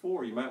chapter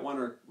 4, you might want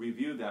to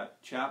review that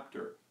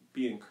chapter.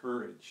 be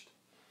encouraged.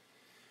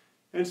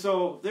 And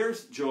so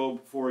there's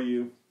Job for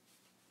you.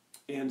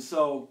 And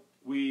so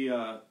we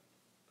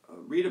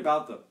read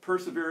about the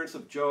perseverance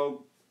of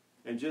Job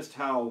and just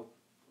how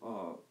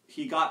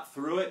he got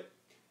through it.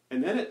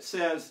 And then it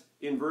says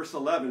in verse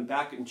 11,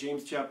 back in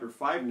James chapter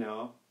 5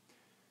 now,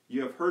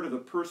 you have heard of the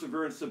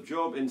perseverance of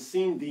Job and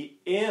seen the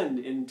end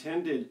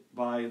intended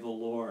by the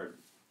Lord.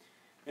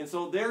 And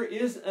so there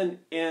is an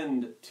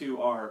end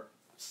to our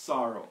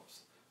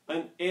sorrows,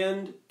 an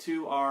end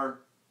to our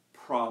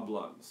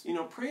problems.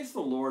 Praise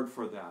the Lord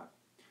for that.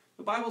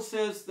 The Bible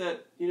says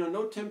that,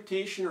 no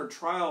temptation or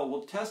trial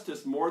will test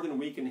us more than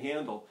we can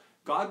handle.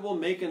 God will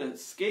make an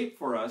escape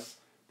for us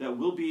that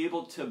we'll be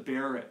able to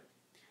bear it.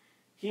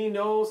 He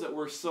knows that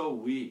we're so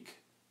weak,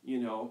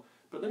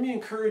 But let me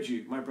encourage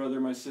you, my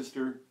brother, my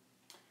sister,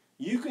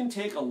 you can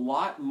take a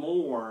lot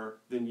more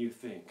than you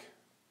think.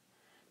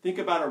 Think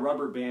about a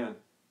rubber band,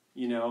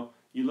 You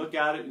look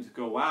at it and you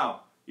go,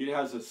 wow, it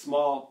has a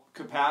small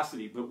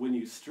capacity. But when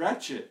you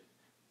stretch it,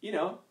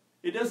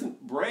 it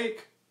doesn't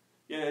break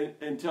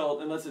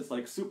unless it's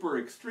like super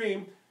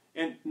extreme.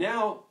 And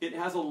now it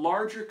has a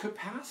larger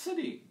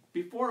capacity.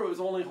 Before it was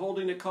only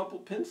holding a couple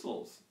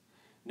pencils.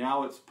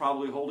 Now it's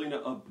probably holding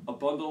a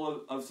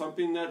bundle of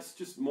something that's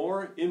just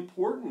more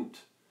important,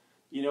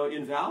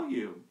 in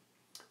value.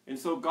 And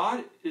so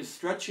God is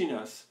stretching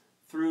us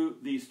through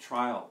these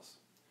trials.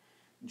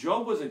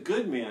 Job was a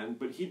good man,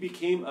 but he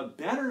became a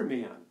better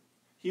man.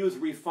 He was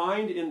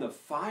refined in the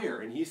fire,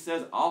 and he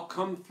says, I'll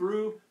come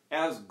through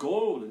as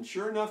gold. And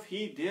sure enough,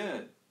 he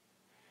did.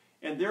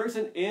 And there's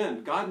an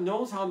end. God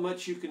knows how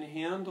much you can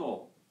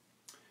handle.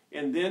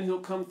 And then he'll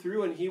come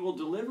through and he will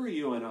deliver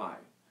you and I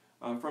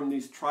from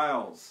these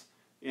trials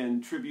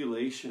and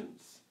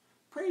tribulations.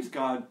 Praise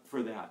God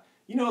for that.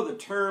 The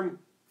term,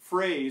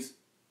 phrase,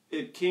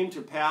 it came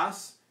to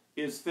pass,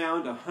 is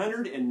found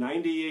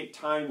 198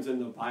 times in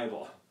the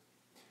Bible.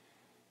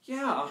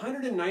 Yeah,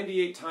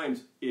 198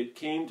 times it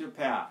came to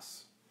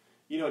pass.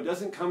 It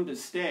doesn't come to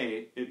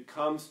stay, it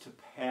comes to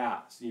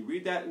pass. You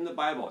read that in the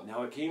Bible.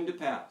 Now it came to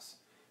pass.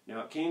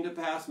 Now it came to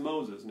pass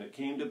Moses, and it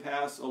came to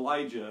pass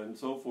Elijah, and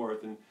so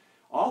forth. And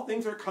all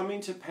things are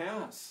coming to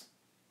pass.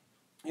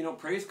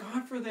 Praise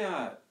God for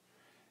that.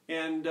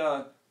 And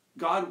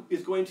God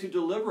is going to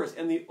deliver us.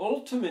 And the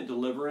ultimate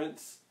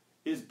deliverance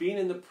is being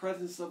in the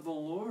presence of the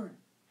Lord.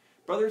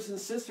 Brothers and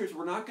sisters,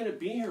 we're not going to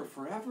be here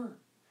forever.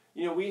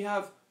 We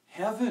have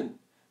heaven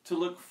to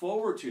look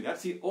forward to.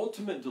 That's the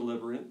ultimate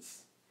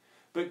deliverance.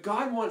 But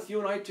God wants you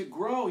and I to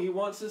grow. He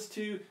wants us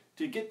to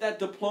get that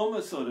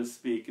diploma, so to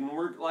speak. And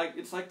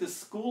it's like the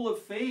school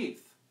of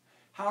faith.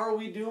 How are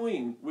we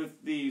doing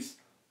with these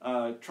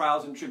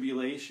trials and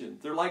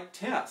tribulations? They're like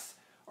tests.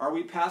 Are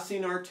we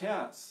passing our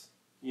tests?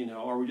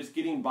 Are we just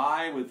getting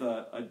by with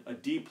a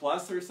D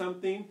plus or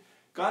something?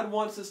 God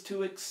wants us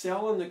to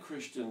excel in the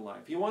Christian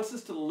life. He wants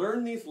us to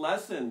learn these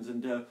lessons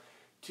and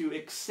to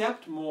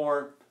accept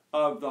more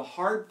of the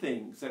hard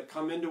things that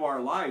come into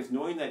our lives,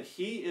 knowing that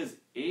He is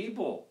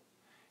able,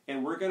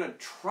 and we're going to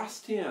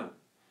trust Him.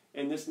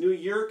 And this new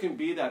year can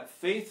be that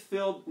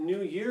faith-filled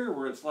new year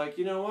where it's like,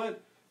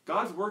 what?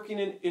 God's working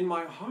in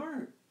my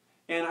heart.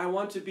 And I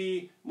want to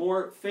be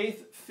more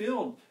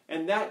faith-filled.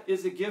 And that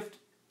is a gift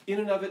in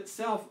and of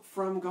itself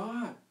from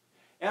God.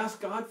 Ask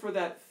God for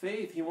that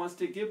faith. He wants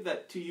to give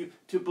that to you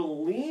to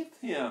believe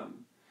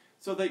Him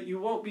so that you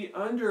won't be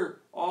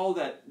under all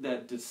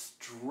that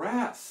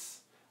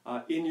distress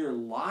in your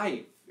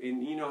life.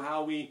 And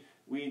how we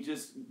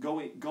just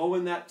go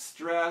in that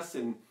stress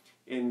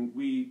and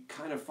we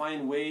kind of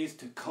find ways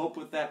to cope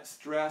with that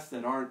stress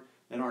that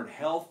aren't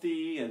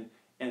healthy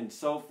and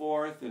so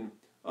forth. And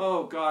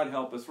oh, God,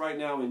 help us right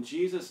now in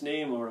Jesus'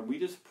 name, Lord. We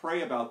just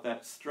pray about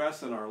that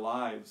stress in our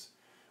lives.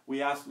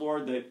 We ask,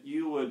 Lord, that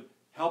you would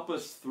help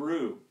us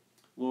through,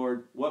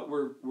 Lord, what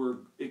we're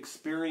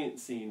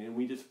experiencing. And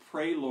we just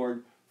pray,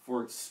 Lord,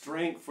 for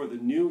strength for the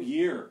new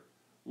year,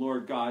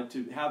 Lord God,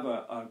 to have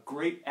a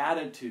great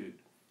attitude,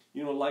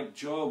 like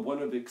Job,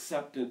 one of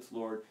acceptance,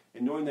 Lord,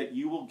 and knowing that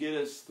you will get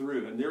us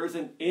through. And there is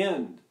an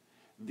end,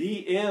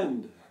 the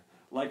end,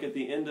 like at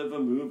the end of a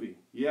movie.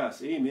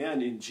 Yes,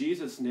 amen, in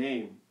Jesus'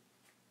 name.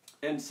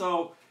 And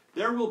so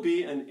there will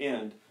be an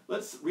end.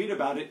 Let's read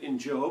about it in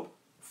Job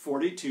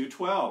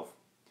 42:12.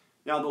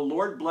 Now the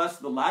Lord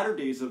blessed the latter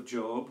days of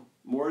Job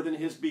more than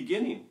his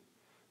beginning,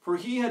 for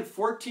he had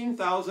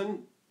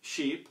 14,000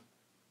 sheep,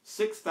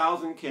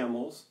 6,000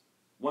 camels,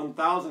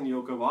 1,000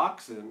 yoke of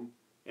oxen,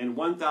 and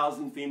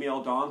 1,000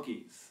 female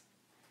donkeys.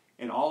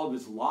 And all of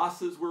his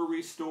losses were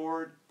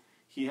restored.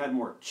 He had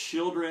more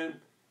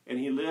children, and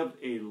he lived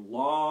a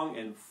long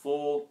and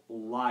full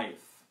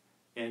life,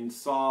 and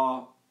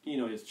saw,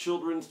 his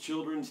children's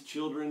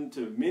children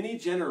to many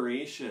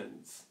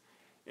generations.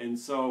 And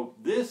so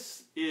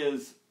this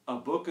is a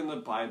book in the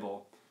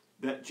Bible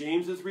that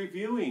James is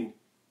reviewing,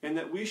 and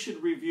that we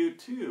should review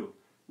too,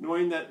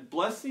 knowing that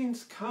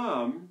blessings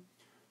come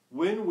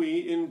when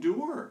we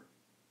endure.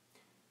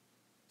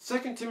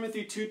 2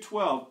 Timothy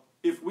 2:12,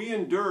 if we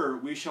endure,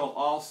 we shall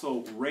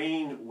also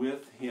reign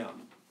with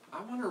him.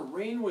 I want to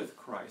reign with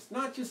Christ,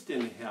 not just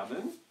in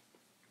heaven,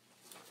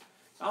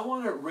 I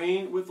want to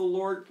reign with the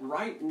Lord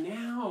right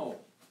now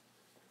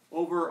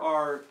over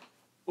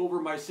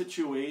my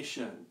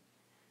situation.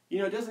 You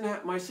know,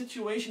 my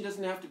situation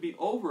doesn't have to be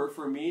over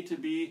for me to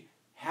be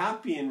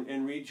happy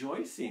and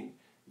rejoicing.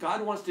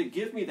 God wants to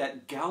give me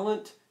that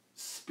gallant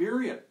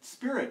spirit,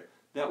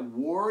 that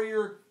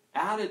warrior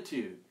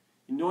attitude,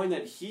 knowing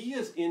that He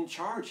is in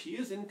charge, He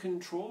is in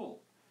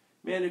control.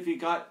 Man, if He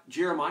got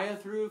Jeremiah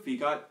through, if He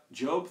got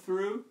Job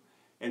through,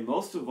 and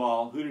most of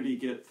all, who did He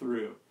get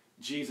through?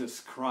 Jesus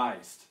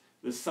Christ,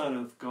 the Son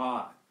of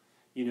God.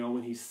 You know,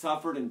 when He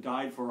suffered and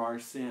died for our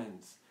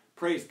sins.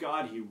 Praise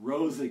God, He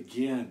rose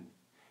again.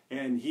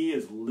 And He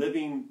is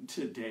living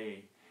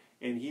today.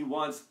 And He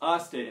wants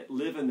us to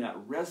live in that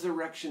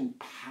resurrection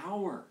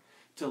power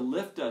to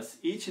lift us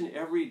each and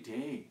every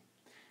day.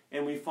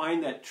 And we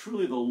find that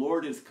truly the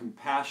Lord is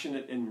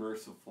compassionate and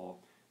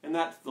merciful. And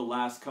that's the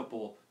last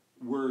couple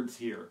words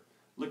here.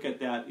 Look at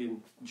that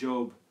in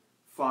Job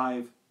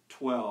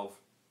 5:12.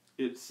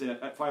 It's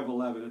at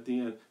 5:11 at the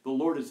end. The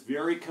Lord is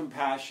very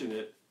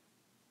compassionate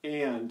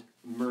and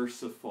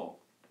merciful.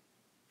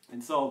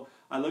 And so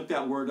I looked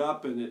that word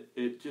up, and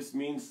it just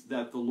means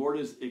that the Lord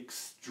is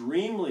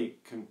extremely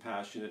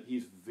compassionate.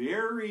 He's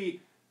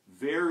very,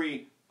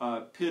 very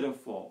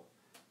pitiful.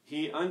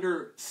 He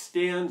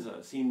understands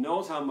us. He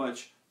knows how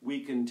much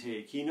we can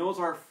take. He knows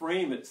our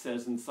frame, it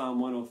says in Psalm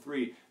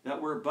 103,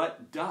 that we're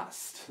but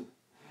dust.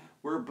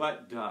 We're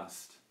but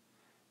dust.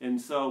 And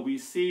so we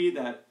see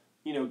that,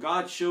 you know,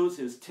 God shows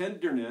His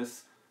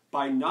tenderness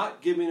by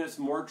not giving us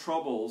more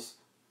troubles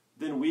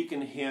than we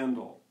can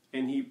handle.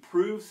 And He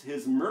proves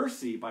His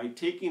mercy by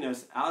taking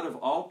us out of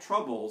all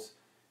troubles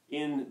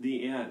in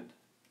the end.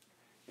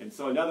 And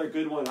so another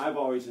good one I've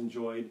always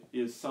enjoyed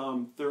is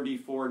Psalm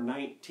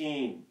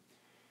 34:19.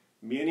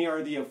 Many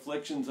are the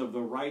afflictions of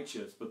the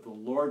righteous, but the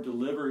Lord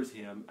delivers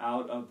him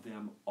out of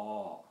them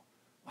all.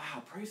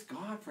 Wow, praise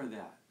God for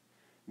that.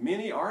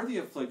 Many are the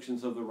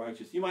afflictions of the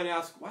righteous. You might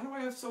ask, why do I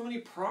have so many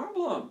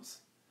problems?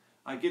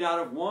 I get out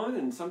of one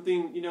and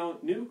something, you know,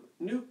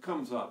 new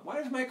comes up.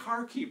 Why does my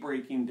car keep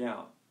breaking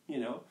down? You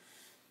know,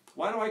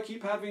 why do I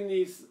keep having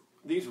these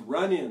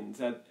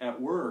run-ins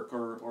at work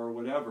or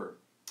whatever?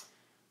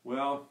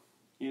 Well,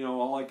 you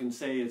know, all I can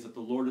say is that the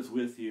Lord is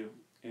with you,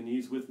 and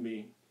He's with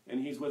me, and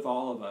He's with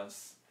all of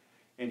us.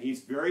 And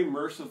He's very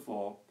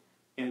merciful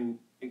and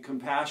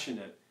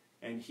compassionate,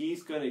 and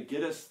He's going to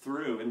get us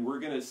through, and we're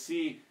going to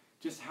see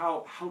just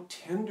how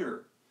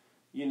tender,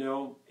 you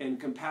know, and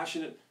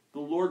compassionate the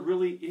Lord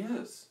really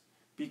is.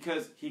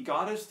 Because He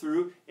got us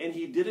through, and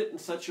He did it in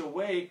such a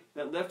way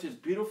that left His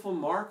beautiful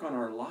mark on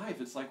our life.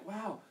 It's like,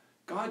 wow,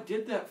 God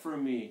did that for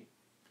me.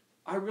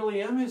 I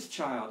really am His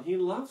child. He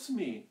loves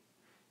me.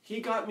 He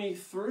got me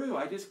through.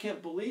 I just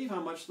can't believe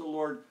how much the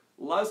Lord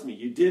loves me.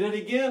 You did it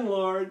again,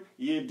 Lord.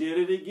 You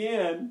did it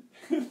again.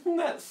 Isn't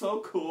that so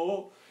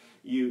cool?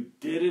 You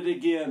did it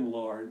again,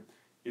 Lord.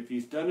 If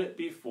He's done it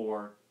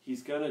before,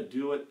 He's going to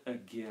do it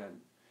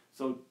again.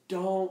 So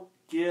don't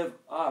give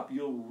up.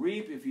 You'll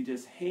reap if you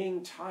just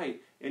hang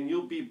tight, and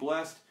you'll be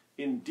blessed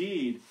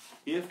indeed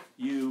if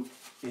you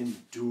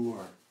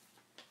endure.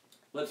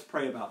 Let's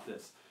pray about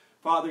this.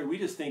 Father, we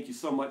just thank You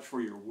so much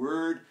for Your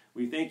word.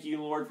 We thank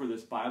You, Lord, for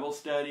this Bible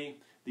study,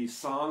 these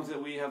songs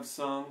that we have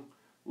sung.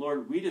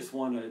 Lord, we just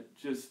want to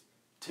just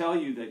tell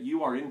You that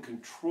You are in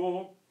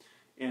control,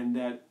 and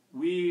that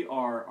we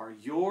are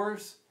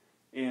Yours,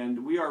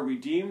 and we are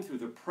redeemed through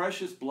the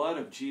precious blood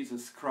of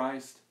Jesus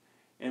Christ.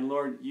 And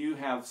Lord, You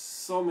have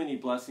so many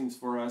blessings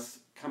for us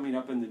coming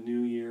up in the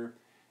new year.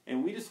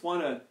 And we just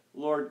want to,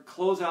 Lord,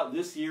 close out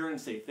this year and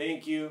say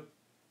thank You.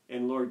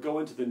 And Lord, go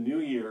into the new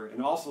year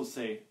and also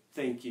say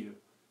thank You.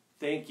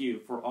 Thank You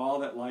for all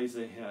that lies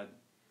ahead.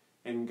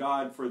 And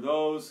God, for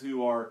those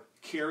who are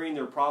carrying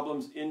their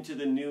problems into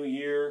the new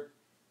year,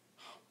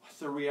 what's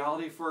the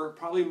reality for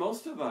probably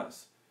most of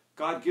us?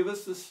 God, give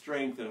us the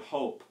strength and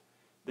hope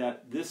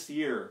that this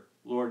year,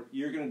 Lord,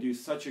 You're going to do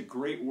such a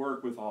great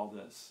work with all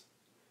this,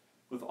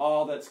 with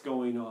all that's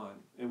going on.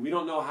 And we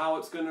don't know how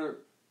it's going to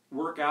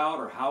work out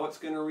or how it's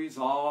going to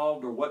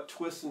resolve or what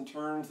twists and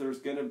turns there's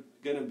going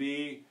to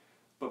be.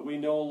 But we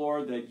know,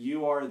 Lord, that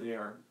You are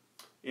there.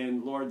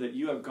 And, Lord, that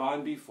You have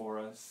gone before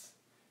us,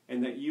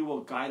 and that You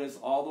will guide us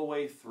all the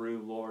way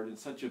through, Lord, in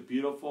such a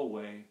beautiful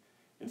way.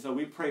 And so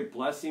we pray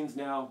blessings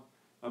now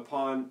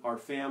upon our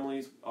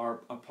families,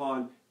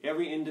 upon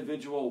every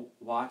individual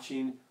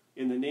watching.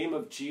 In the name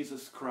of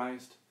Jesus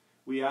Christ,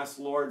 we ask,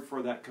 Lord,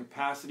 for that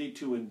capacity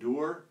to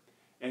endure,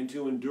 and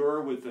to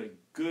endure with a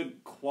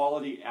good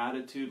quality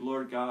attitude,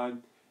 Lord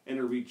God, and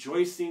a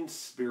rejoicing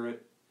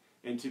spirit,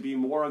 and to be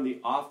more on the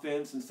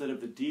offense instead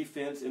of the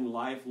defense in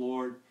life,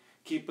 Lord.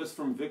 Keep us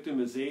from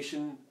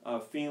victimization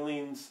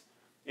feelings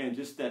and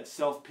just that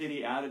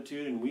self-pity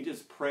attitude. And we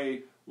just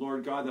pray,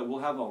 Lord God, that we'll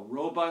have a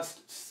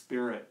robust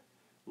spirit,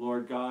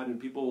 Lord God, and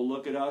people will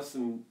look at us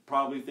and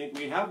probably think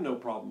we have no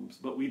problems,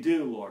 but we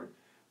do, Lord.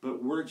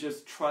 But we're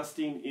just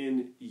trusting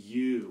in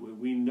You. And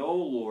we know,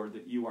 Lord,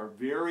 that You are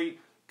very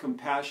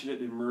compassionate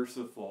and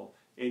merciful,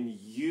 and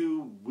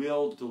You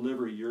will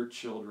deliver Your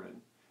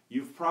children.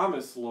 You've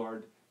promised,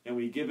 Lord, And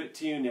we give it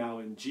to you now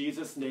in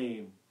Jesus'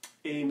 name.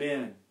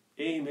 Amen.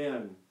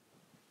 Amen.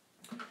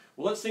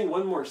 Well, let's sing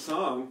one more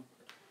song.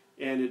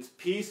 And it's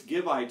Peace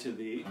Give I to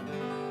Thee.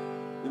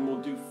 Then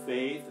we'll do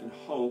Faith and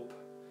Hope.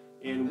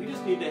 And we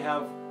just need to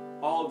have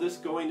all of this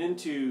going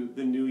into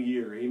the new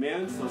year.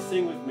 Amen? So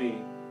sing with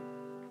me.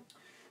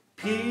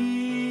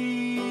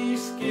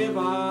 Peace give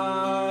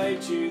I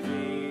to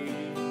thee.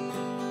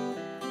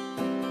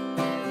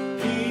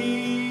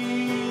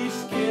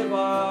 Peace give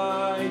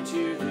I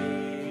to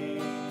thee.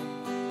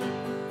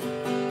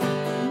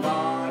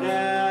 Not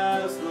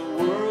as the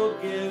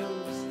world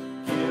gives,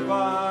 give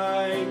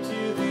I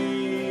to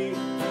thee.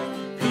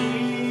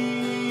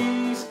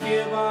 Peace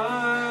give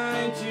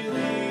I to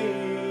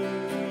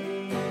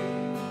thee.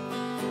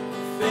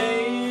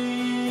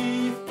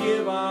 Faith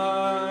give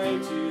I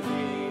to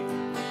thee.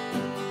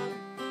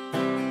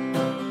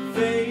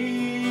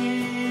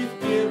 Faith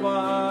give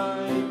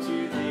I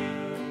to thee.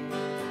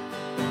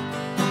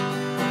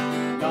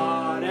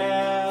 Not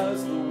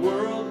as the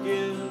world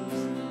gives,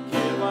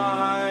 give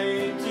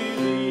I to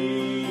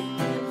thee.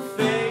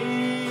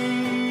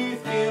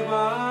 Faith give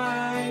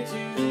I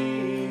to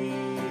thee.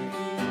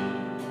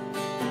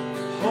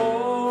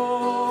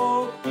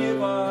 Hope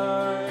give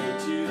I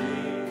to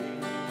thee.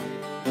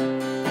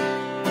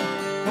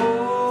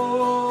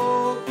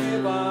 Hope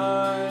give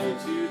I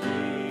to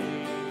thee.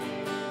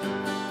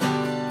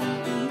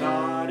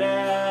 Not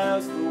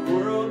as the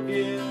world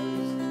gives,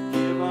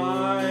 give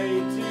I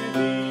to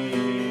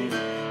thee.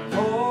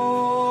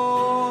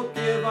 Hope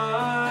give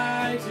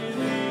I to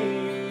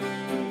thee.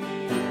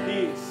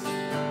 Peace,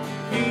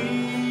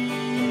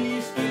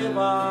 peace give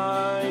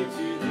I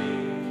to thee.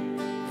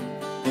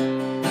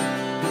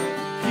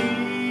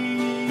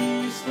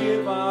 Peace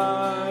give I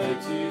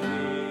to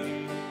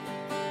thee.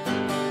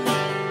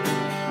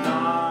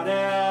 Not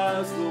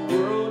as the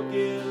world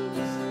gives,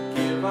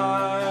 give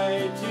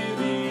I to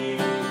thee.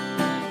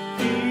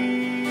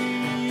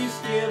 Peace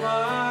give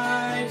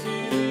I to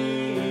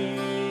thee.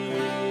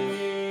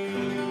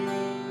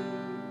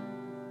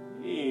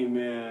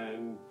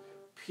 Amen.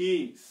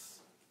 Peace,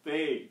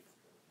 faith,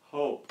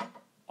 hope,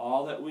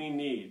 all that we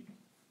need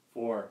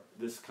for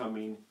this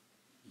coming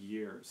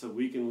year, so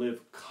we can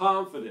live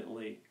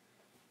confidently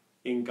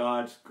in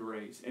God's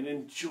grace and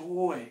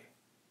enjoy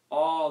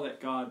all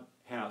that God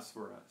has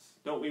for us.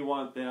 Don't we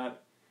want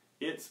that?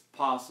 It's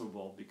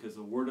possible because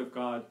the Word of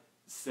God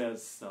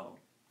says so.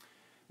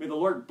 May the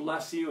Lord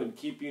bless you and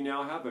keep you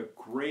now. Have a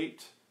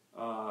great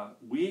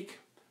week.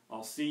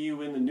 I'll see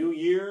you in the new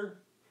year.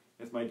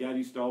 As my dad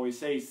used to always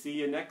say, see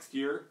you next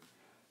year.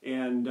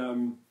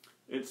 And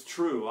it's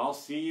true. I'll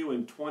see you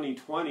in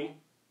 2020.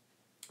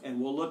 And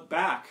we'll look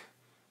back.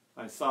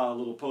 I saw a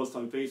little post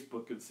on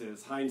Facebook that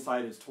says,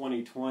 hindsight is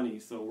 2020.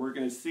 So we're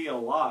going to see a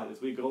lot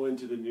as we go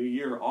into the new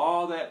year.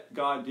 All that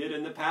God did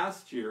in the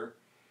past year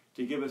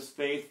to give us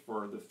faith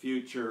for the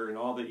future and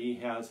all that He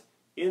has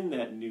in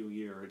that new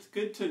year. It's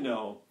good to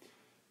know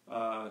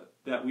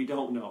that we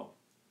don't know,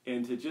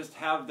 and to just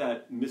have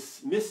that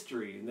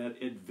mystery and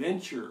that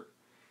adventure,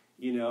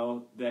 you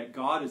know, that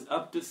God is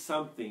up to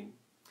something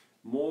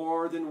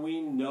more than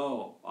we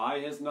know. Eye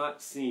has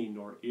not seen,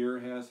 nor ear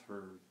has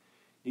heard,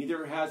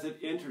 neither has it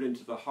entered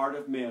into the heart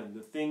of man,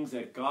 the things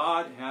that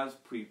God has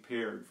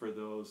prepared for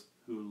those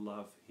who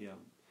love Him.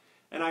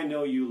 And I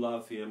know you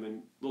love Him,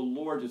 and the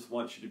Lord just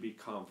wants you to be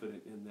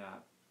confident in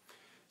that.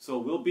 So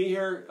we'll be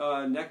here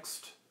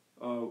next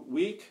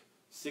week,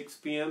 6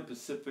 p.m.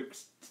 Pacific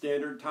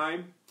Standard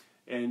Time.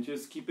 And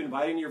just keep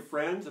inviting your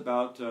friends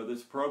about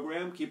this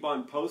program. Keep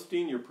on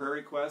posting your prayer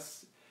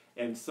requests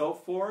and so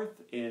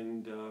forth.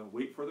 And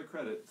wait for the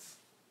credits.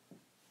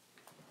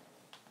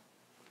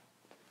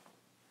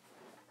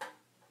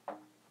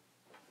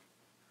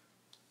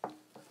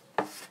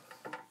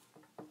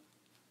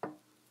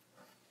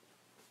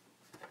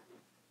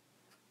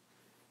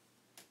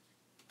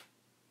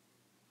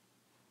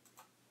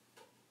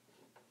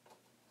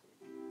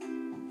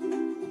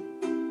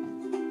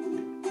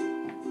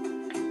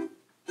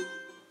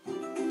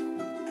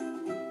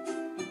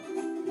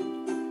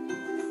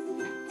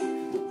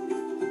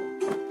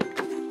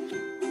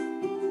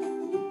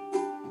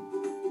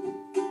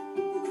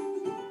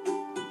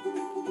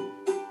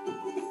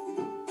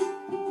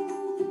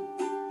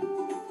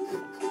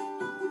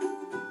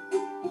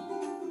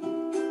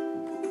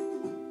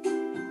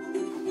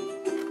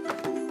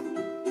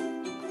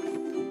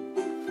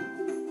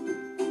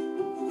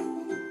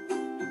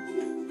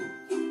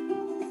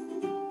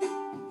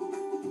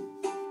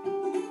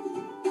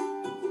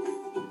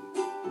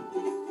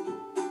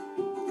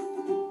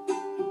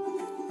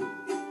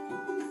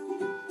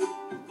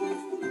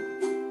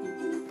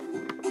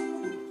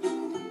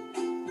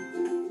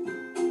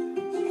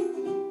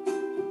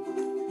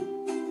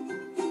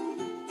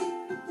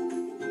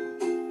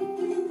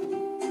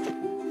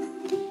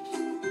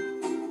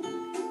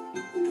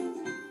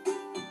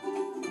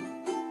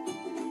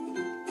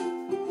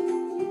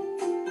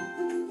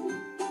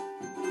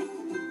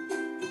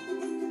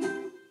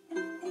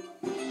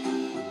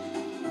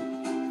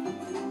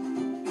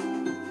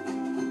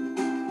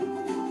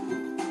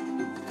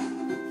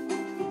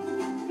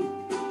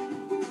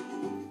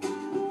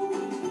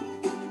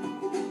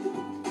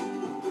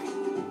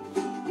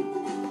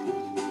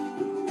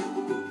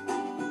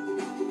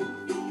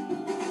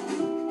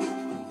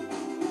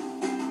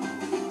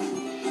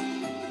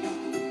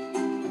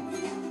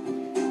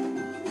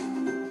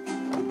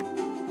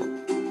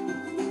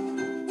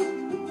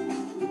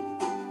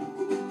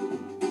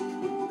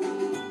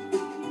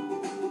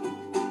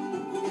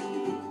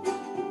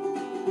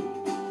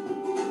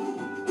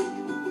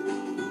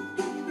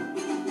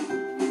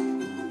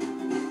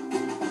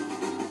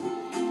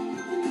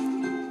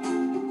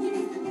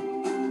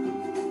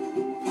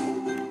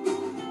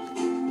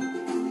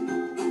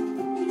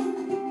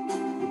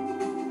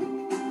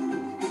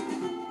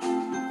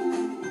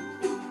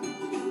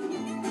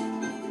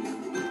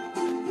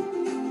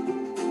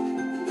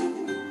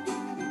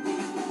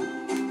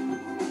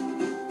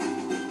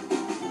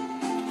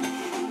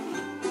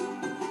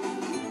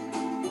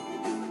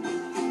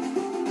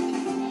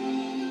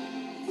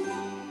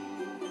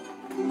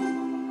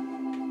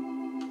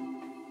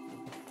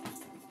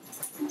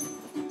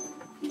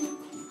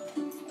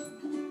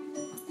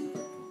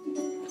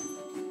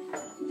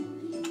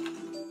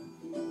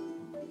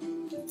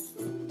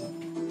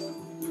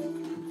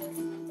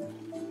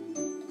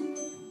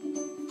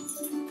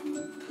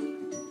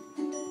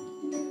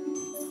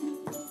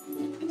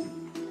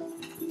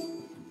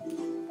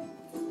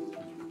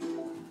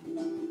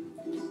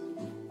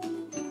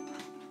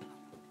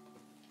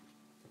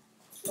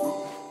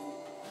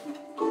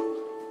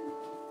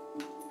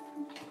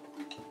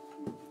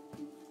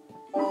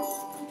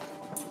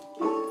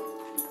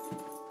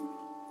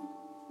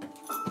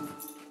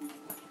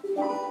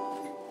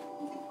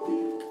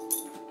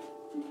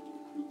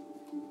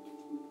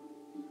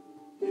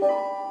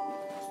 Louie.